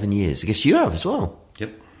for 7 years. I guess you have as well.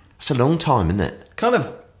 Yep. It's a long time, isn't it? Kind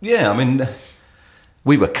of, yeah, I mean...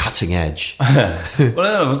 We were cutting edge. Well,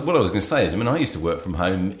 what I was going to say is, I used to work from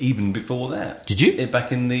home even before that. Did you?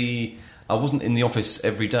 I wasn't in the office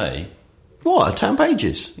every day. What, at Town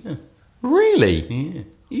Pages? Yeah. Really? Yeah.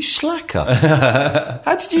 You slacker.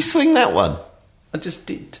 How did you swing that one? I just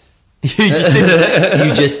did. You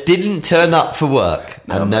just didn't turn up for work,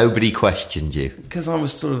 and nobody questioned you. Because I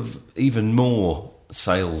was sort of even more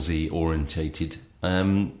salesy orientated.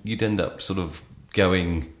 You'd end up sort of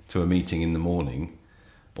going to a meeting in the morning,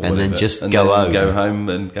 and then just go home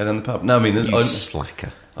and go down the pub. No, you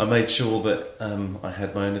slacker. I made sure that I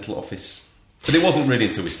had my own little office. But it wasn't really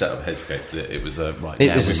until we set up Headscape that it was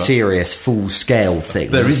a serious, full-scale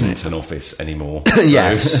thing. There isn't an office anymore.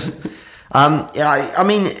 Yes. I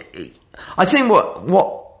think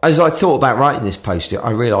what as I thought about writing this post,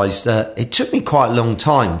 I realised that it took me quite a long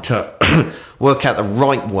time to work out the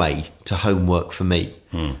right way to homework for me.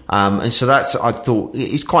 And so I thought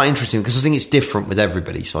it's quite interesting because I think it's different with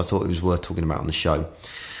everybody. So I thought it was worth talking about on the show.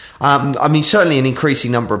 I mean, certainly an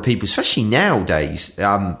increasing number of people, especially nowadays,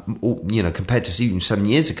 compared to even 7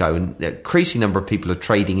 years ago, an increasing number of people are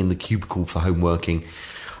trading in the cubicle for home working.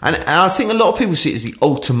 And I think a lot of people see it as the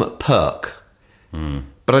ultimate perk.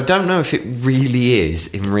 But I don't know if it really is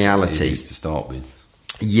in reality. It is to start with.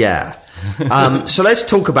 Yeah. So let's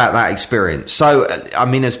talk about that experience. So, I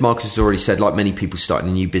mean, as Marcus has already said, like many people starting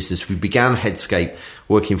a new business, we began Headscape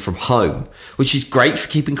working from home, which is great for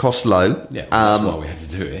keeping costs low. Yeah, that's why we had to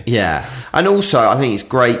do it. Yeah. And also, I think it's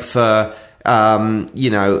great for,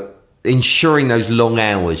 ensuring those long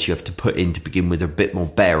hours you have to put in to begin with are a bit more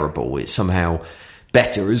bearable. It's somehow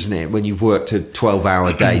better, isn't it, when you've worked a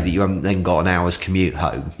 12-hour day that you haven't then got an hour's commute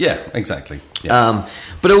home. Yeah, exactly. Yes.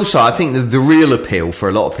 But also, I think the real appeal for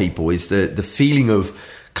a lot of people is the feeling of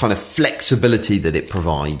kind of flexibility that it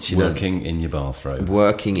provides. Working in your bathrobe.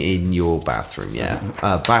 Working in your bathroom, yeah.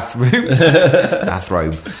 Bathrobe.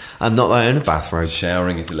 Not that I own a bathrobe.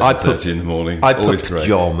 Showering at 11:30 in the morning. I Always put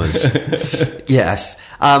pyjamas. Yes.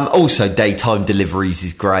 Also, daytime deliveries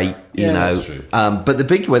is great, that's true. But the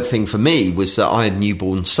big thing for me was that I had a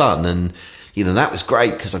newborn son, and that was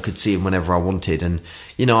great because I could see him whenever I wanted. And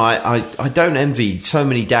I don't envy so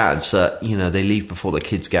many dads that they leave before their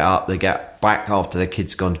kids get up, they get back after their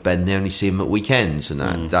kids gone to bed, and they only see them at weekends,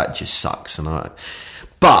 and that just sucks.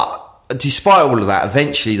 But despite all of that,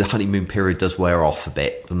 eventually the honeymoon period does wear off a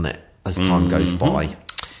bit, doesn't it, as time goes by.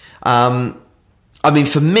 I mean,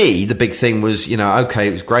 for me, the big thing was, okay,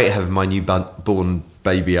 it was great having my newborn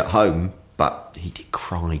baby at home, but he did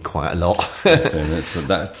cry quite a lot. That's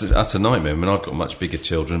a nightmare. I mean, I've got much bigger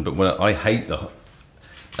children, but I hate the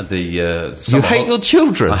you hate your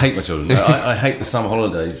children? I hate my children. I hate the summer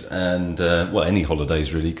holidays and any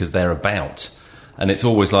holidays really, because they're about, and it's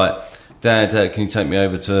always like, Dad, can you take me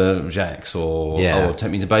over to Jack's or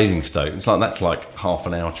take me to Basingstoke? It's like that's like half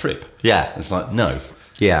an hour trip. Yeah, it's like no.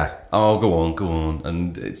 Yeah. Oh, go on,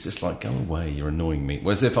 and it's just like, go away, you're annoying me.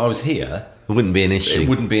 Whereas if I was here, it wouldn't be an issue. It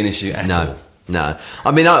wouldn't be an issue at all. No.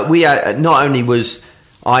 I mean, we not only was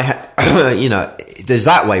I had, there's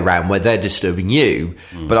that way round where they're disturbing you,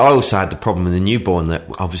 but I also had the problem with the newborn that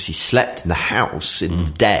obviously slept in the house in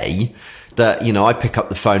the day. That, I pick up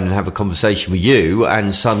the phone and have a conversation with you,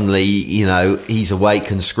 and suddenly, he's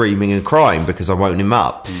awake and screaming and crying because I woke him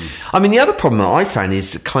up. I mean, the other problem that I found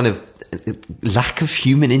is kind of lack of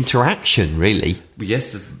human interaction, really.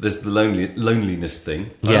 Yes, there's the loneliness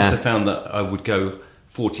thing. I also found that I would go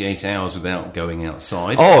 48 hours without going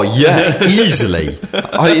outside. Oh, yeah, easily.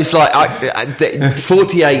 It's like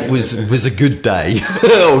 48 was a good day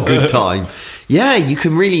or good time. Yeah, you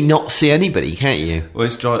can really not see anybody, can't you? Well,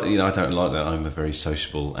 it's dry. I don't like that. I'm a very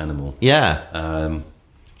sociable animal. Yeah.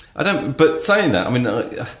 I don't. But saying that, I mean,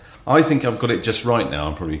 I think I've got it just right now.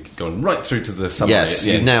 I'm probably going right through to the summer. Yes,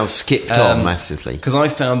 you've now skipped on massively. Because I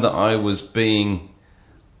found that I was being...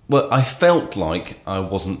 Well, I felt like I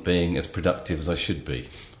wasn't being as productive as I should be.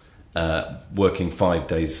 Working 5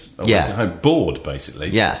 days a week at home. Bored,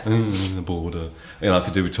 basically. Yeah. Bored. I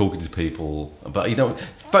could do with talking to people. But,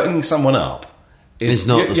 phoning someone up... It's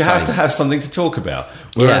not the same. You have to have something to talk about.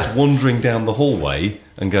 Whereas wandering down the hallway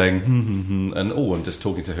and going, and I'm just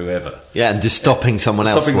talking to whoever. Yeah, and just stopping someone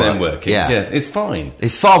else Stopping them working. Yeah, it's fine.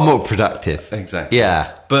 It's far more productive. Exactly.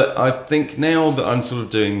 Yeah. But I think now that I'm sort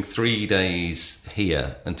of doing 3 days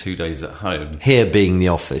here and 2 days at home. Here being the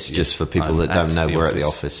office, just for people that don't know, we're at the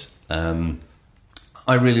office.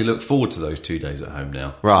 I really look forward to those 2 days at home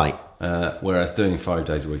now. Right. Whereas doing 5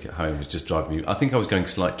 days a week at home was just driving me... I think I was going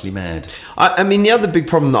slightly mad. I mean, the other big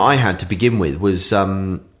problem that I had to begin with was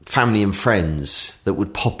family and friends that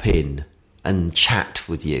would pop in and chat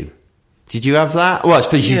with you. Did you have that? Well, I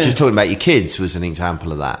suppose you were just talking about your kids was an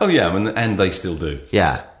example of that. Oh, yeah, and they still do.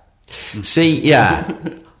 Yeah. See, yeah.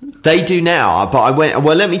 They do now, but I went...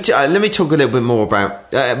 Well, let me talk a little bit more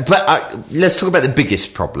about... let's talk about the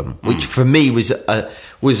biggest problem, which for me was a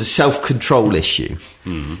self-control issue.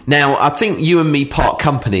 Now, I think you and me part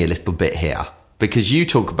company a little bit here, because you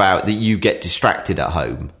talk about that you get distracted at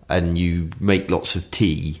home and you make lots of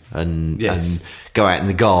tea and go out in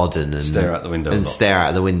the garden and stare out the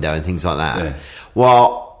window and things like that. Yeah.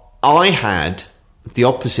 Well, I had the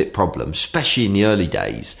opposite problem, especially in the early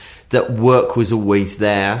days, that work was always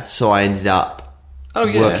there, so I ended up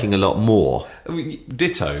working a lot more. I mean,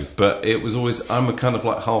 ditto, but it was always... I'm a kind of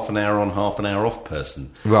like half an hour on, half an hour off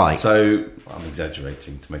person. Right. So, I'm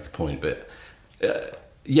exaggerating to make a point, but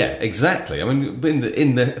Yeah, exactly. I mean,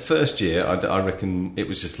 in the first year, I reckon it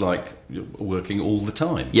was just like working all the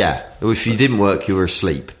time. Yeah. If you didn't work, you were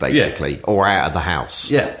asleep, basically, or out of the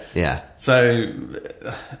house. Yeah. Yeah. So,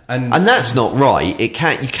 and that's not right. You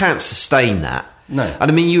can't sustain that. No.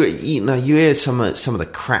 And I mean, you hear some of the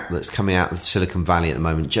crap that's coming out of Silicon Valley at the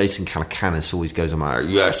moment. Jason Calacanis always goes on like,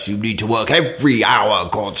 yes, you need to work every hour,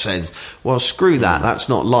 God says. Well, screw that. That's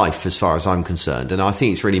not life as far as I'm concerned. And I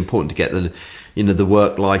think it's really important to get the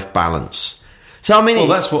work-life balance. So, I mean... Well,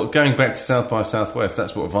 that's what, going back to South by Southwest,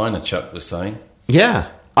 that's what Vaynerchuk was saying. Yeah,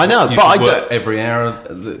 I know, you but I work don't... every hour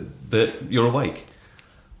that you're awake.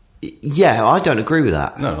 Yeah, I don't agree with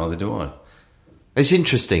that. No, neither do I. It's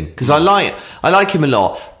interesting because I like him a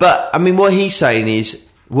lot, but I mean, what he's saying is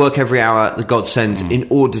work every hour that God sends in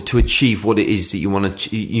order to achieve what it is that you want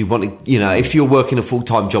to. You want to, if you're working a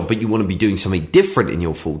full-time job, but you want to be doing something different in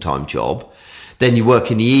your full-time job, then you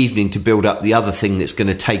work in the evening to build up the other thing that's going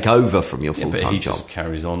to take over from your full-time but he job. Just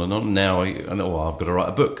carries on and on. Now I know I've got to write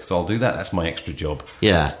a book, so I'll do that. That's my extra job.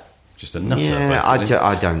 Yeah. Just a nutter, yeah, basically.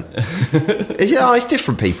 I don't. It's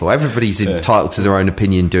different people. Everybody's entitled to their own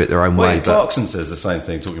opinion, do it their own way. But Clarkson says the same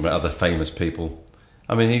thing, talking about other famous people.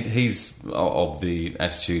 I mean, he's of the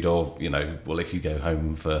attitude of, well, if you go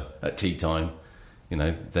home at tea time,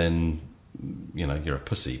 then, you're a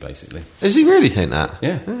pussy, basically. Does he really think that?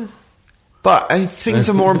 Yeah. But things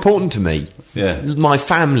are more important to me. Yeah. My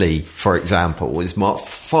family, for example, is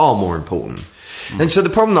far more important. And so the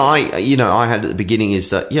problem that I had at the beginning is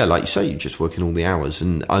that, yeah, like you say, you're just working all the hours,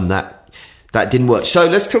 and that didn't work. So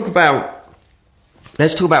let's talk about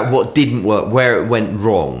what didn't work, where it went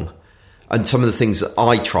wrong, and some of the things that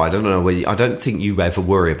I tried. I don't know whether I don't think you ever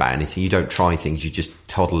worry about anything. You don't try things; you just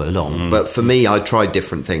toddle along. But for me, I tried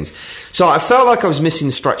different things. So I felt like I was missing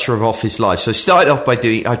the structure of office life. So I started off by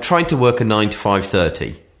I tried to work a 9 to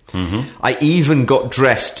 5:30. Mm-hmm. I even got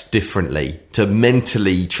dressed differently to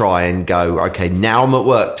mentally try and go, okay, now I'm at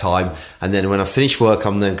work time, and then when I finish work,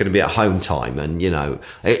 I'm then going to be at home time. And,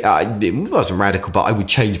 it wasn't radical, but I would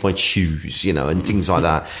change my shoes, and things like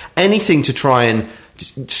that. Anything to try and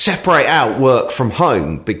separate out work from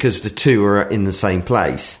home because the two are in the same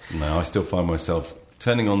place. No, I still find myself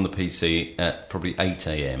turning on the PC at probably 8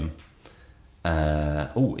 a.m.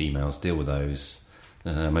 Emails, deal with those.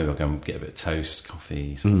 Maybe I'll go and get a bit of toast,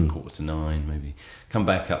 coffee, sort of 8:45, maybe. Come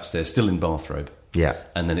back upstairs, still in bathrobe. Yeah.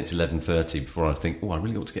 And then it's 11:30 before I think, I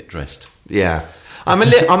really ought to get dressed. Yeah. I'm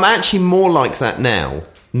actually more like that now.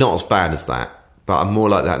 Not as bad as that, but I'm more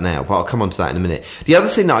like that now. But I'll come on to that in a minute. The other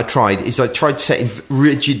thing that I tried setting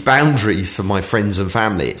rigid boundaries for my friends and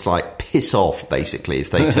family. It's like, piss off, basically, if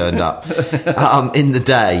they turned up in the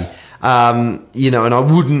day. And I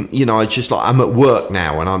wouldn't, I just like, I'm at work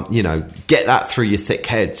now and I'm, get that through your thick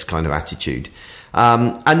heads kind of attitude.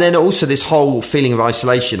 And then also this whole feeling of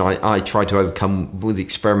isolation, I tried to overcome with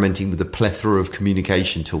experimenting with a plethora of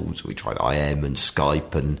communication tools. We tried IM and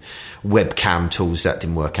Skype and webcam tools. That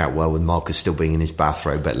didn't work out well with Marcus still being in his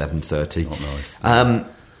bathrobe at 11:30. Not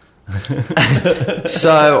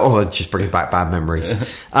nice. Just bringing back bad memories.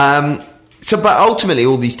 But ultimately,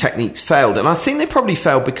 all these techniques failed, and I think they probably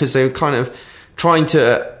failed because they were kind of trying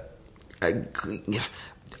to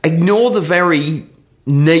ignore the very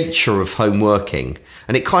nature of home working,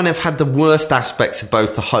 and it kind of had the worst aspects of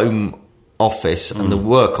both the home office and the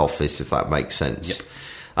work office, if that makes sense. Yep.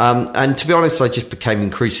 And to be honest, I just became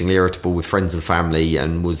increasingly irritable with friends and family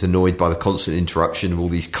and was annoyed by the constant interruption of all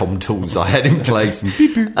these comm tools I had in place.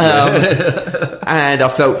 And I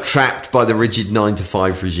felt trapped by the rigid 9 to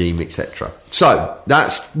 5 regime, etc. So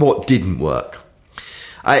that's what didn't work.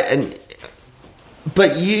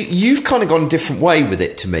 But you've kind of gone a different way with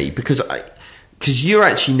it to me because you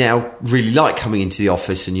actually now really like coming into the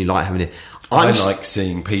office and you like having it. I like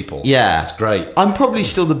seeing people. Yeah. It's great. I'm probably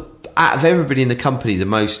still out of everybody in the company, the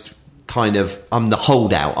most I'm the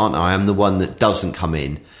holdout, aren't I? I'm the one that doesn't come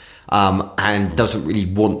in and doesn't really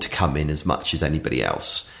want to come in as much as anybody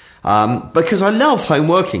else. Because I love home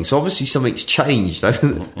working, so obviously something's changed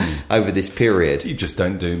over this period. You just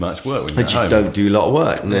don't do much work when I you're just home. don't do a lot of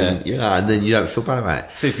work, and then you don't feel bad about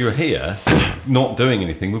it. See, if you're here, not doing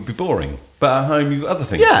anything would be boring. But at home, you've got other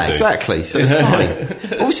things to do. Yeah, exactly. So it's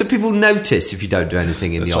fine. Also, people notice if you don't do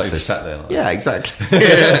anything in the office. You sat there. Yeah, exactly.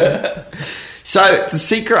 So the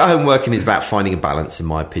secret of home working is about finding a balance, in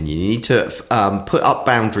my opinion. You need to put up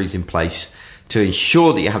boundaries in place to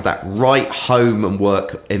ensure that you have that right home and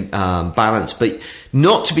work balance, but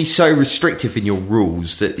not to be so restrictive in your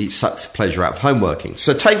rules that it sucks the pleasure out of home working.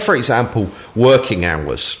 So take, for example, working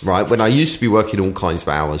hours, right? When I used to be working all kinds of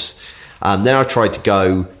hours, then I tried to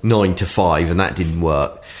go 9 to 5 and that didn't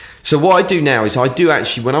work. So what I do now is I do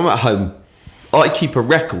actually, when I'm at home, I keep a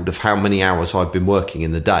record of how many hours I've been working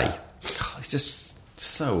in the day. God, it's just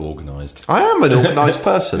so organised. I am an organised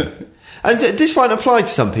person. And this won't apply to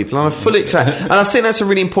some people, and I fully accept. And I think that's a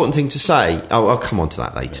really important thing to say. Oh, I'll come on to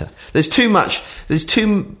that later. There's too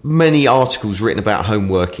many articles written about home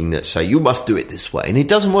working that say you must do it this way, and it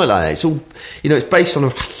doesn't work like that. It's all, it's based on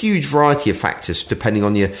a huge variety of factors, depending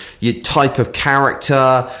on your type of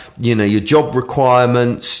character, your job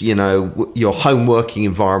requirements, your home working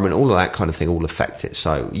environment, all of that kind of thing all affect it.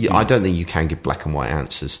 So I don't think you can give black and white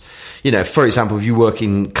answers. For example, if you work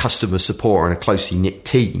in customer support or in a closely knit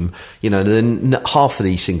team, then half of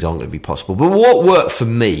these things aren't going to be possible. But what worked for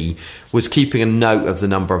me was keeping a note of the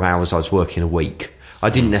number of hours I was working a week. I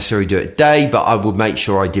didn't necessarily do it a day, but I would make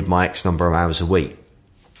sure I did my X number of hours a week.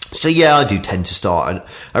 So yeah, I do tend to start at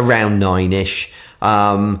around 9-ish.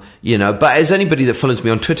 But as anybody that follows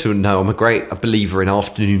me on Twitter would know, I'm a great believer in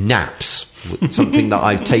afternoon naps, something that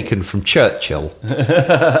I've taken from Churchill.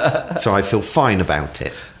 So I feel fine about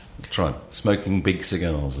it. Try smoking big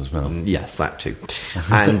cigars as well. Yes, that too.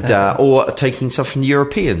 And or taking stuff from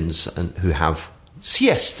Europeans who have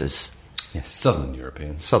siestas. Yes, Southern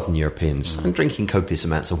Europeans. And drinking copious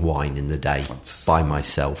amounts of wine in the day by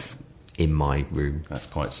myself in my room. That's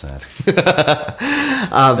quite sad.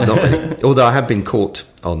 Although I have been caught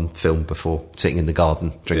on film before, sitting in the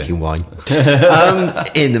garden drinking wine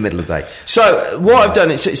in the middle of the day. So what I've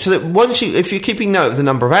done is so that if you're keeping note of the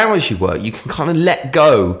number of hours you work, you can kind of let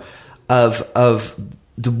go of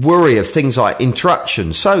the worry of things like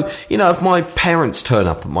interruptions. So if my parents turn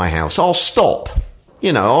up at my house, I'll stop.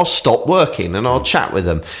 I'll stop working and I'll chat with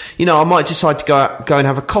them. I might decide to go and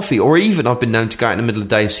have a coffee, or even I've been known to go out in the middle of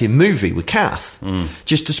the day and see a movie with Kath,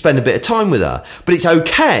 just to spend a bit of time with her. But it's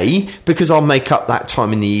okay because I'll make up that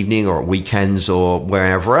time in the evening or at weekends or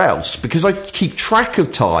wherever else, because I keep track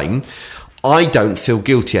of time. I don't feel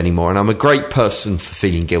guilty anymore, and I'm a great person for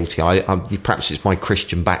feeling guilty. Perhaps it's my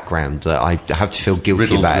Christian background that I have to feel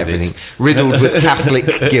guilty about everything. Riddled with Catholic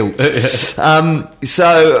guilt. But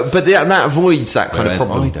that avoids that kind of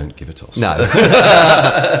problem. I don't give a toss. No.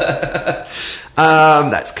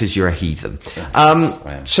 That's because you're a heathen.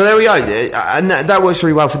 So there we go. And that works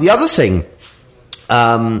really well. For the other thing,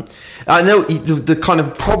 I know the kind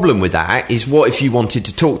of problem with that is, what if you wanted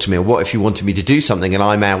to talk to me, or what if you wanted me to do something and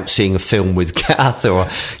I'm out seeing a film with Kath, or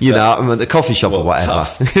I'm at the coffee shop or whatever.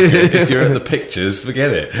 If you're at the pictures,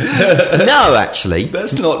 forget it. No, actually,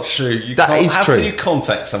 that's not true. How can you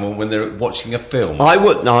contact someone when they're watching a film?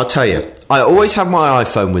 I'll tell you. I always have my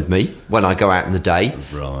iPhone with me when I go out in the day,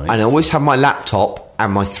 right? And I always have my laptop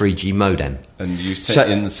and my 3G modem. And you sit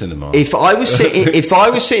in the cinema. If I was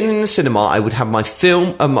sitting in the cinema, I would have my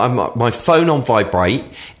my phone on vibrate.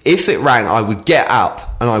 If it rang, I would get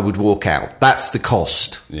up and I would walk out. That's the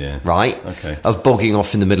cost, right? Okay. Of bogging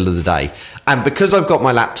off in the middle of the day. And because I've got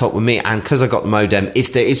my laptop with me, and because I've got the modem,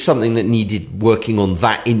 if there is something that needed working on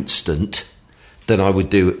that instant, then I would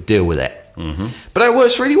deal with it. Mm-hmm. But it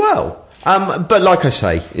works really well. But like I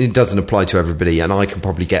say, it doesn't apply to everybody, and I can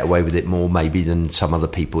probably get away with it more maybe than some other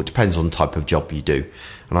people. It depends on the type of job you do,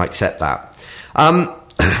 and I accept that. But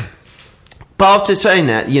after saying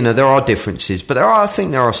that, there are differences, but I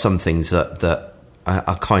think there are some things that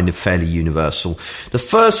are kind of fairly universal. The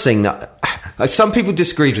first thing that some people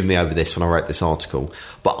disagreed with me over this when I wrote this article,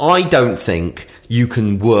 but I don't think you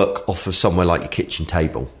can work off of somewhere like your kitchen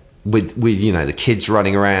table with the kids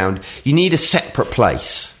running around. You need a separate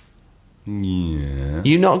place. Yeah.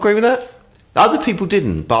 You not agree with that? Other people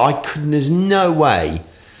didn't, but I couldn't. There's no way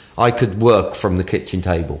I could work from the kitchen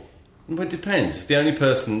table. Well, it depends. If the only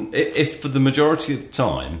person, if for the majority of the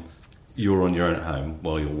time you're on your own at home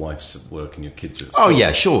while your wife's at work and your kids are at school, oh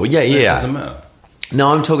yeah, sure, yeah. It doesn't matter. No,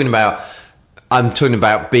 I'm talking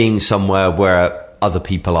about being somewhere where other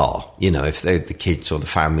people are. If they're the kids or the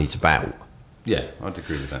family's about. Yeah, I'd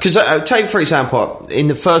agree with that. Because take for example, in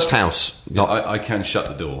the first house, I can shut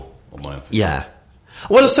the door on my office. Yeah.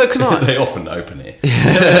 Well, so can I. They often open it.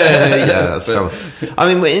 Yeah, that's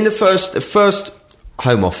I mean, in the first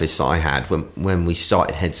home office that I had when we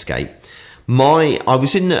started Headscape, I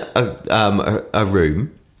was in a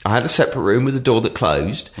room. I had a separate room with a door that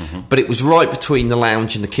closed, but it was right between the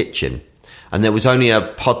lounge and the kitchen, and there was only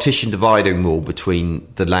a partition dividing wall between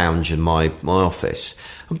the lounge and my office.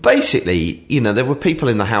 And basically, there were people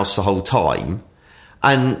in the house the whole time,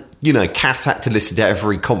 and Kath had to listen to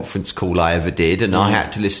every conference call I ever did, and I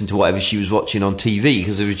had to listen to whatever she was watching on TV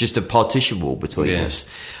because there was just a partition wall between us.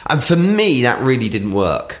 And for me, that really didn't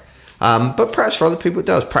work. But perhaps for other people it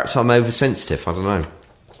does. Perhaps I'm oversensitive. I don't know.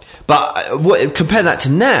 But compare that to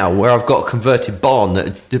now, where I've got a converted barn,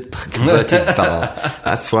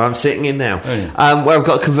 that's where I'm sitting in now, where I've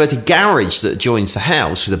got a converted garage that joins the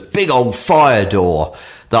house with a big old fire door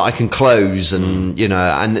that I can close, and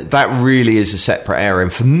and that really is a separate area.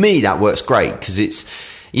 And for me, that works great because it's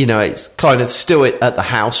kind of still at the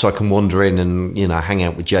house, so I can wander in and hang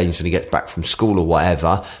out with James when he gets back from school or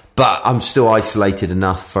whatever. But I'm still isolated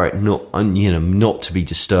enough for it not to be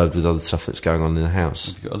disturbed with other stuff that's going on in the house.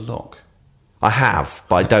 Have you got a lock? I have,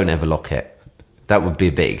 but I don't ever lock it. That would be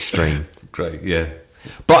a bit extreme. Great, yeah.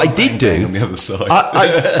 But I did do on the other side.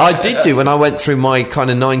 I did do when I went through my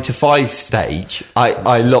kind of 9 to 5 stage.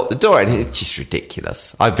 I locked the door, and it's just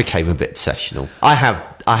ridiculous. I became a bit obsessional. I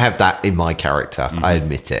have that in my character. I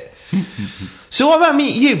admit it. So what about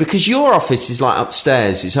you? Because your office is like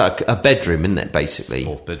upstairs. It's like a bedroom, isn't it, basically?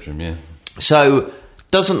 Fourth bedroom, yeah. So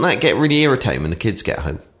doesn't that get really irritating when the kids get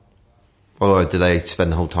home? Or do they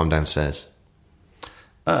spend the whole time downstairs?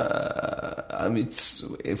 I mean, it's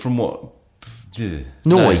from what...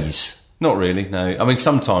 Noise? No, not really, no. I mean,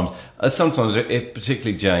 sometimes, if,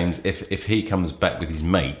 particularly James, if he comes back with his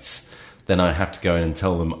mates... then I have to go in and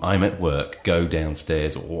tell them I'm at work, go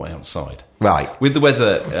downstairs or outside. Right. With the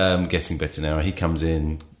weather getting better now, he comes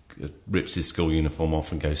in, rips his school uniform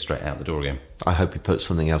off and goes straight out the door again. I hope he puts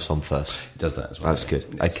something else on first. He does that as well. That's good.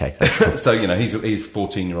 Yes. Okay. That's cool. So, he's a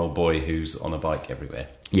 14-year-old boy who's on a bike everywhere.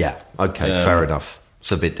 Yeah, okay, fair enough.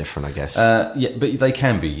 It's a bit different, I guess. Yeah, but they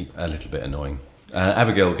can be a little bit annoying.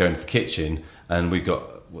 Abigail will go into the kitchen, and we've got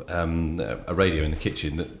a radio in the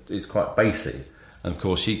kitchen that is quite bassy. And, of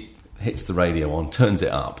course, she... hits the radio on, turns it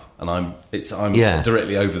up, and I'm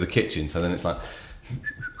directly over the kitchen. So then it's like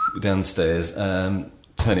downstairs,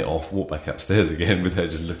 turn it off, walk back upstairs again with her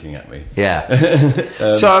just looking at me. Yeah.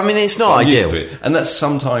 So I mean, it's not ideal. Used to it. And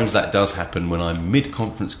sometimes that does happen when I'm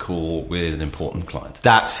mid-conference call with an important client.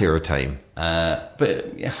 That's irritating.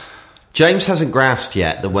 But yeah. James hasn't grasped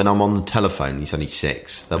yet that when I'm on the telephone, he's only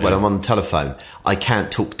 6, that when I'm on the telephone, I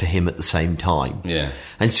can't talk to him at the same time. Yeah.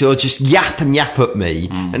 And so he'll just yap at me,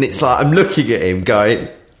 and it's like I'm looking at him going,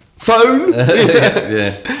 phone?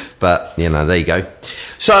 Yeah. But, there you go.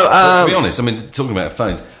 So, to be honest, I mean, talking about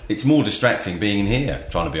phones, it's more distracting being in here,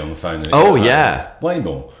 trying to be on the phone. Than yeah. Way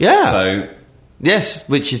more. Yeah. So... yes,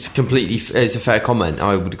 which is is a fair comment.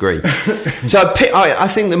 I would agree. So I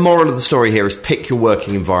think the moral of the story here is pick your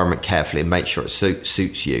working environment carefully and make sure it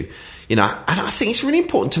suits you. And I think it's really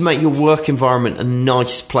important to make your work environment a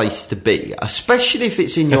nice place to be, especially if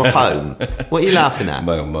it's in your home. What are you laughing at?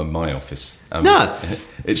 My office. No.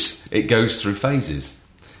 It goes through phases.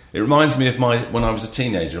 It reminds me of when I was a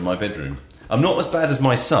teenager in my bedroom. I'm not as bad as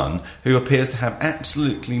my son, who appears to have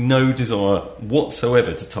absolutely no desire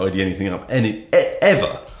whatsoever to tidy anything up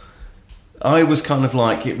ever. I was kind of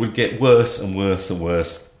like, it would get worse and worse and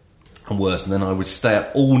worse and worse, and then I would stay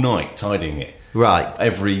up all night tidying it. Right.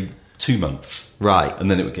 Every 2 months. Right.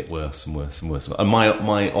 And then it would get worse and worse and worse. And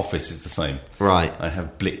my office is the same. Right. I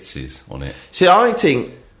have blitzes on it. See, I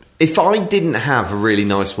think if I didn't have a really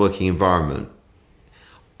nice working environment,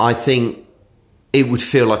 I think it would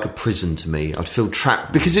feel like a prison to me. I'd feel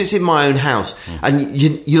trapped because it's in my own house, and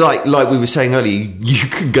you like we were saying earlier, you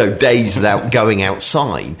can go days without going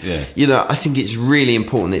outside. Yeah. I think it's really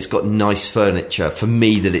important that it's got nice furniture. For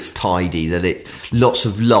me, that it's tidy, that it lots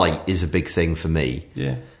of light is a big thing for me.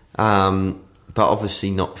 Yeah. But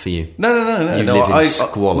obviously not for you. No. You live in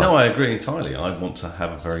squalor. No, I agree entirely. I want to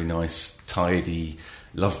have a very nice, tidy,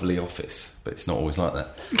 lovely office, but it's not always like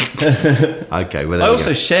that. Okay, well, I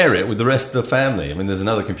also share it with the rest of the family. I mean, there's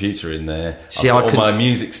another computer in there. See, I've got all my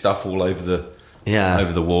music stuff all over the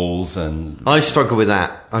over the walls, and I struggle with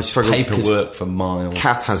that. I struggle paperwork for miles.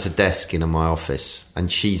 Kath has a desk in my office,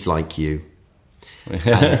 and she's like you.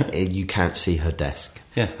 And you can't see her desk,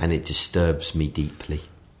 and it disturbs me deeply.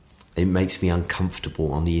 It makes me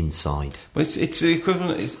uncomfortable on the inside. Well, it's the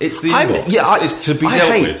equivalent. It's the inbox. It's to be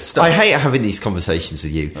dealt with. Stuff. I hate having these conversations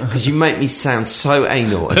with you because you make me sound so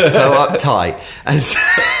anal and so uptight. And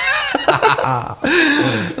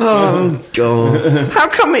oh God! How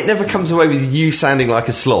come it never comes away with you sounding like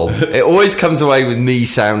a slob? It always comes away with me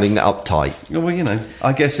sounding uptight. Well,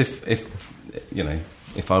 I guess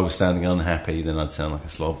if I was sounding unhappy, then I'd sound like a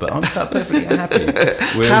slob. But I'm perfectly happy.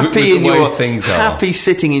 Happy in your things are. Happy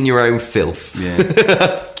sitting in your own filth.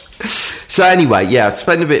 Yeah. So anyway,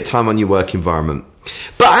 spend a bit of time on your work environment.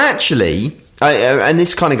 But actually, and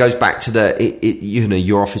this kind of goes back to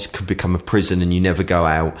your office could become a prison and you never go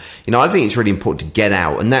out. I think it's really important to get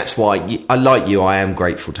out, and that's why I like you. I am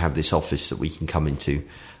grateful to have this office that we can come into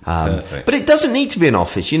Perfect. But it doesn't need to be an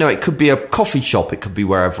office. It could be a coffee shop. It could be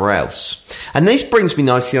wherever else. And this brings me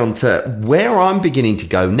nicely on to where I'm beginning to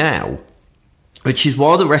go now, which is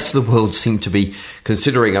while the rest of the world seem to be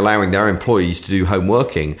considering allowing their employees to do home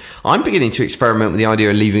working, I'm beginning to experiment with the idea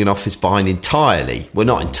of leaving an office behind entirely. Well,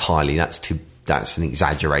 not entirely. That's an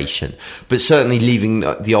exaggeration, but certainly leaving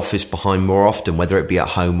the office behind more often, whether it be at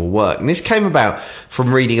home or work. And this came about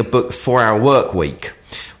from reading a book, 4-Hour Work Week,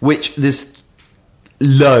 which there's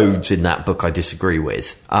loads in that book I disagree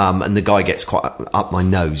with. And the guy gets quite up my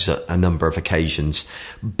nose at a number of occasions.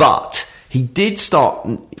 But he did start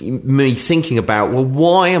me thinking about, well,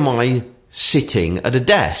 why am I sitting at a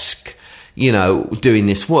desk, doing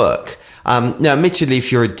this work? Now, admittedly,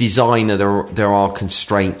 if you're a designer, there are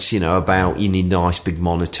constraints, about you need a nice big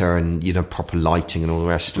monitor and, proper lighting and all the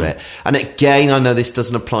rest of it. And again, I know this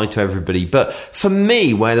doesn't apply to everybody, but for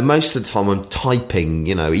me, where the most of the time I'm typing,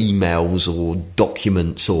 emails or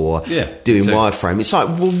documents or doing wireframe, it's like,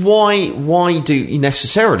 well, why do you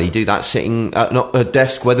necessarily do that sitting at a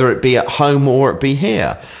desk, whether it be at home or it be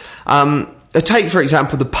here? Take, for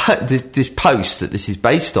example, this post that this is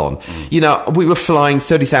based on. We were flying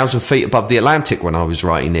 30,000 feet above the Atlantic when I was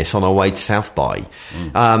writing this on our way to South by.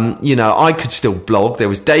 I could still blog. There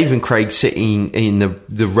was Dave and Craig sitting in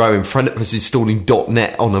the row in front of us installing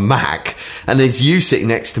 .NET on a Mac. And there's you sitting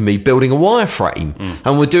next to me building a wireframe.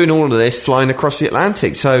 And we're doing all of this flying across the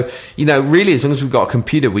Atlantic. So, really, as long as we've got a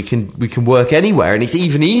computer, we can work anywhere. And it's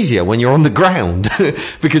even easier when you're on the ground.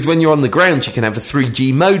 Because when you're on the ground, you can have a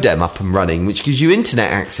 3G modem up and running, which gives you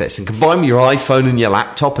internet access, and combined with your iPhone and your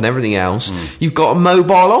laptop and everything else, you've got a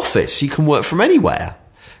mobile office. You can work from anywhere,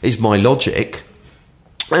 is my logic.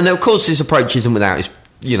 And of course, this approach isn't without its,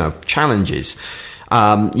 challenges.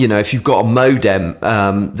 If you've got a modem,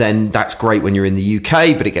 then that's great when you're in the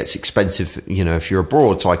UK, but it gets expensive, if you're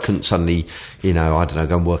abroad. So I couldn't suddenly, go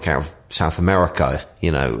and work out of South America,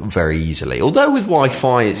 very easily. Although with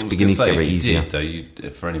Wi-Fi, it's beginning to get a bit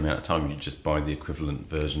easier. For any amount of time, you just buy the equivalent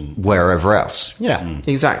version wherever else. Yeah,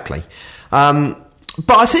 exactly. But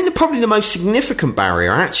I think probably the most significant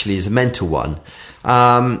barrier actually is a mental one.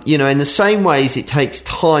 In the same way as it takes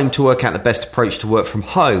time to work out the best approach to work from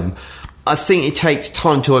home, I think it takes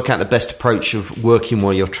time to work out the best approach of working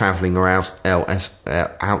while you're travelling or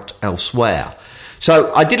out elsewhere.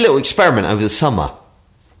 So I did a little experiment over the summer.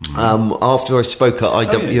 After I spoke at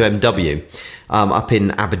IWMW up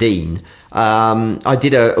in Aberdeen, I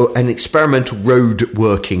did an experimental road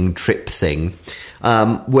working trip thing,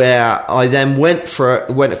 where I then went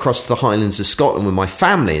across to the Highlands of Scotland with my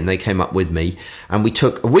family, and they came up with me, and we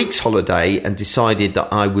took a week's holiday and decided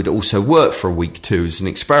that I would also work for a week too as an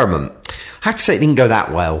experiment. I have to say it didn't go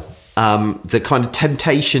that well. The kind of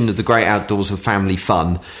temptation of the great outdoors and family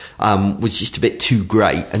fun was just a bit too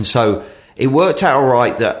great, and so it worked out all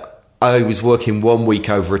right that I was working 1 week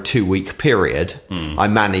over a 2-week period. I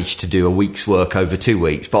managed to do a week's work over 2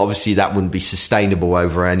 weeks, but obviously that wouldn't be sustainable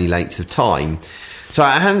over any length of time. So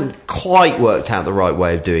I hadn't quite worked out the right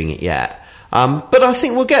way of doing it yet. But I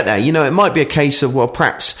think we'll get there. It might be a case of, well,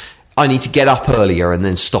 perhaps I need to get up earlier and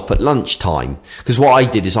then stop at lunchtime. Because what I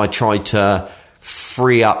did is I tried to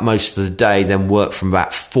free up most of the day, then work from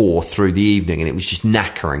about 4 through the evening, and it was just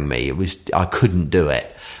knackering me. I couldn't do it.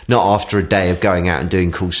 Not after a day of going out and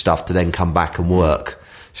doing cool stuff to then come back and work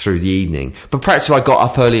through the evening. But perhaps if I got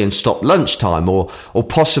up early and stopped lunchtime, or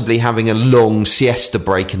possibly having a long siesta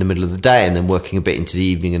break in the middle of the day and then working a bit into the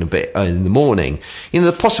evening and a bit in the morning,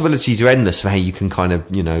 the possibilities are endless for how you can kind of,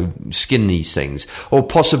 skin these things. Or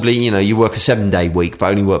possibly, you work a 7-day week but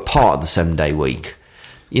only work part of the 7-day week.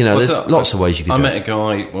 There's lots of ways you could do it. I met a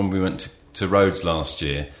guy when we went to Rhodes last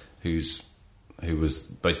year who was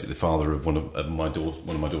basically the father of one of my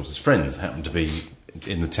daughter's friends, happened to be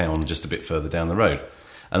in the town just a bit further down the road.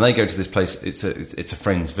 And they go to this place, it's a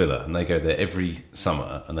friend's villa, and they go there every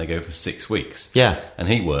summer, and they go for 6 weeks. Yeah. And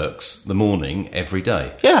he works the morning every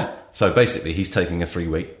day. Yeah. So basically he's taking a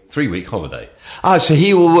 3-week holiday. Oh, so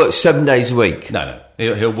he will work 7 days a week? No.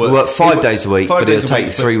 He'll work 5 days a week, but he'll take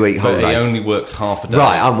a 3-week holiday. But he only works half a day.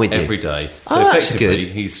 Right, I'm with you. Every day. Oh, so that's effectively,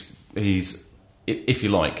 good. he's, if you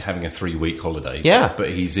like, having a 3-week holiday. Yeah.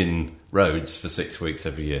 But he's in Rhodes for 6 weeks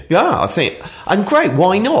every year. Yeah, I think. And great,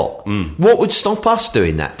 why not? What would stop us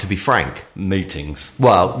doing that, to be frank? Meetings.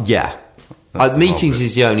 Well, yeah. Meetings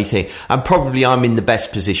is the only thing. And probably I'm in the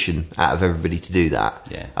best position out of everybody to do that.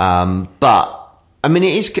 Yeah. But I mean,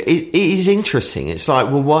 it is interesting. It's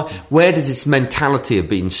like, well, where does this mentality of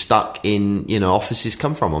being stuck in, offices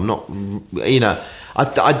come from? I'm not,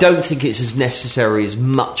 I don't think it's as necessary as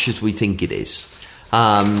much as we think it is.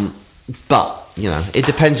 But, it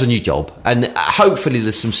depends on your job. And hopefully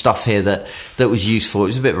there's some stuff here that was useful. It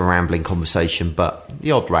was a bit of a rambling conversation, but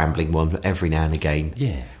the odd rambling one every now and again.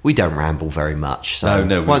 Yeah. We don't ramble very much. So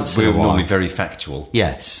No, we're normally very factual.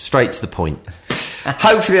 Yes, straight to the point.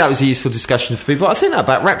 Hopefully that was a useful discussion for people. I think that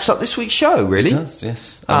about wraps up this week's show, really. It does,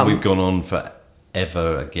 yes. And we've gone on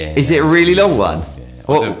forever again. Is it a really long one? Yeah.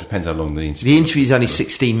 Well, it depends how long the interview The interview is only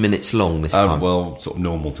 16 minutes long this time. Well, sort of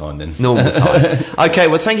normal time then. Normal time. Okay,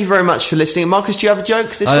 well, thank you very much for listening. Marcus, do you have a joke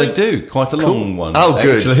this week? I do. Quite a long one. Oh,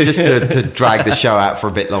 good. Actually. Just to drag the show out for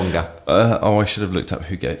a bit longer. I should have looked up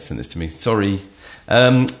who sent this to me. Sorry.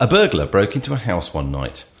 A burglar broke into a house one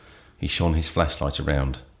night. He shone his flashlight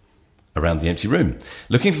around the empty room,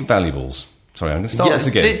 looking for valuables. Sorry, I'm going to start this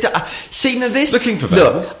again. See, now this... Looking for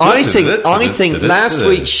valuables. Look, I think last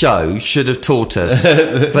week's show should have taught us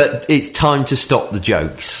that it's time to stop the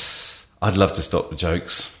jokes. I'd love to stop the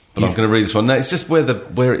jokes, but I'm going to read this one. No, it's just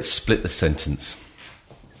where it split the sentence.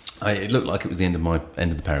 It looked like it was the end of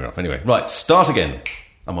the paragraph. Anyway, right, start again.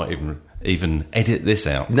 I might even edit this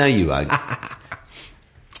out. No, you won't.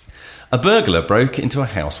 A burglar broke into a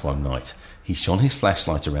house one night. He shone his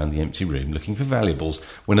flashlight around the empty room looking for valuables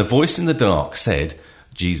when a voice in the dark said,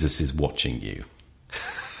 "Jesus is watching you."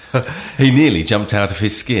 He nearly jumped out of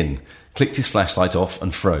his skin, clicked his flashlight off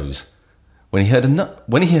and froze. When he heard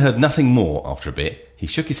nothing more after a bit, he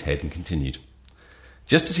shook his head and continued.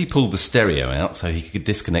 Just as he pulled the stereo out so he could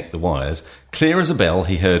disconnect the wires, clear as a bell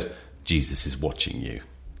he heard, "Jesus is watching you."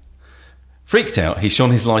 Freaked out, he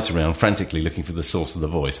shone his light around, frantically looking for the source of the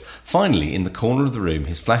voice. Finally, in the corner of the room,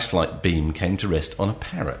 his flashlight beam came to rest on a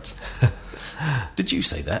parrot. "Did you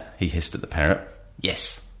say that?" he hissed at the parrot.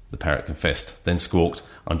 "Yes," the parrot confessed, then squawked,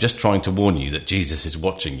 "I'm just trying to warn you that Jesus is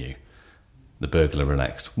watching you." The burglar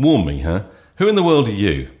relaxed. "Warn me, huh? Who in the world are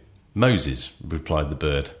you?" "Moses," replied the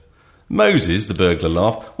bird. "Moses?" the burglar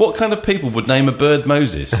laughed. "What kind of people would name a bird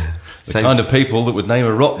Moses?" The kind of people that would name a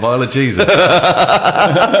Rottweiler Jesus.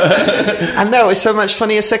 And now it's so much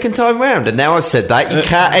funnier second time round. And now I've said that, you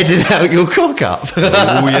can't edit out your cock up.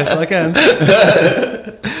 Oh, yes, I can.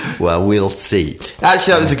 Well, we'll see.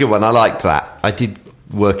 Actually, that was a good one. I liked that. I did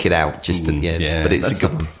work it out just at the end. Yeah, but it's that's a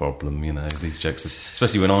good the problem, these jokes,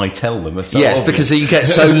 especially when I tell them. Are so yes, obvious. because you get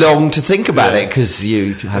so long to think about it because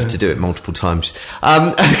you have to do it multiple times.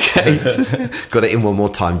 Okay, got it in one more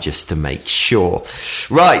time just to make sure.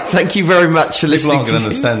 Right, thank you very much for listening. People aren't going to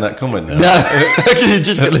understand that comment now. No, you're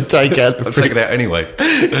just going to take out. I'll take it out anyway.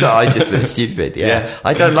 So I just look stupid. Yeah,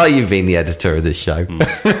 I don't like you being the editor of this show.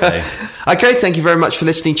 Okay, thank you very much for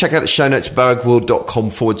listening. Check out the show notes,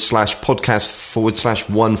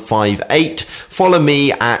 boagworld.com/podcast/158. Follow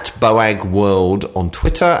me at boagworld on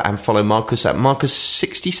Twitter and follow Marcus at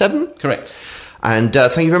Marcus67. Correct. And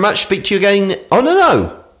thank you very much. Speak to you again. Oh,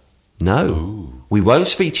 no. Ooh. We won't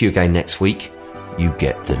speak to you again next week. You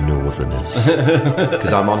get the Northerners.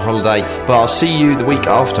 Because I'm on holiday. But I'll see you the week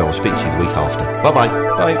after. I'll speak to you the week after. Bye-bye.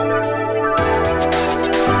 Bye.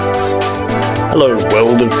 Hello,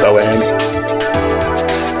 world of Boag.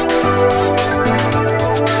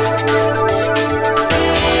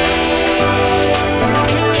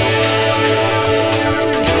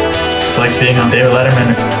 It's like being on David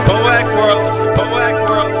Letterman. Boag world. Boag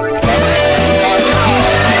world.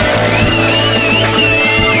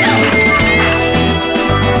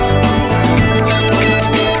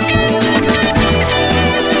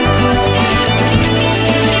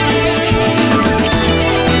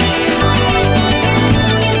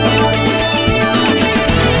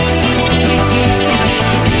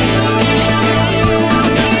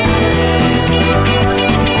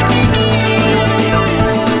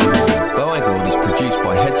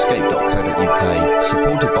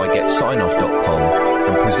 Supported by GetSignOff.com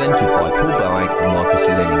and presented by Paul Boag and Marcus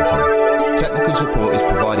Lillington. Technical support is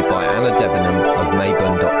provided by Anna Debenham of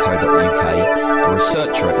Mayburn.co.uk. The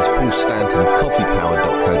researcher is Paul Stanton of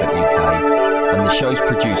CoffeePower.co.uk, and the show's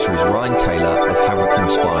producer is Ryan Taylor of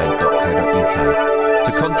HaverockInspired.co.uk.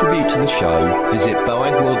 To contribute to the show, visit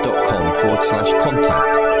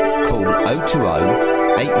boagworld.com/contact. Call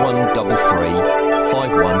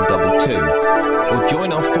 020-8133-5122 or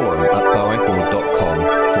join our forum at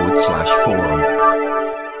boagworld.com/forum.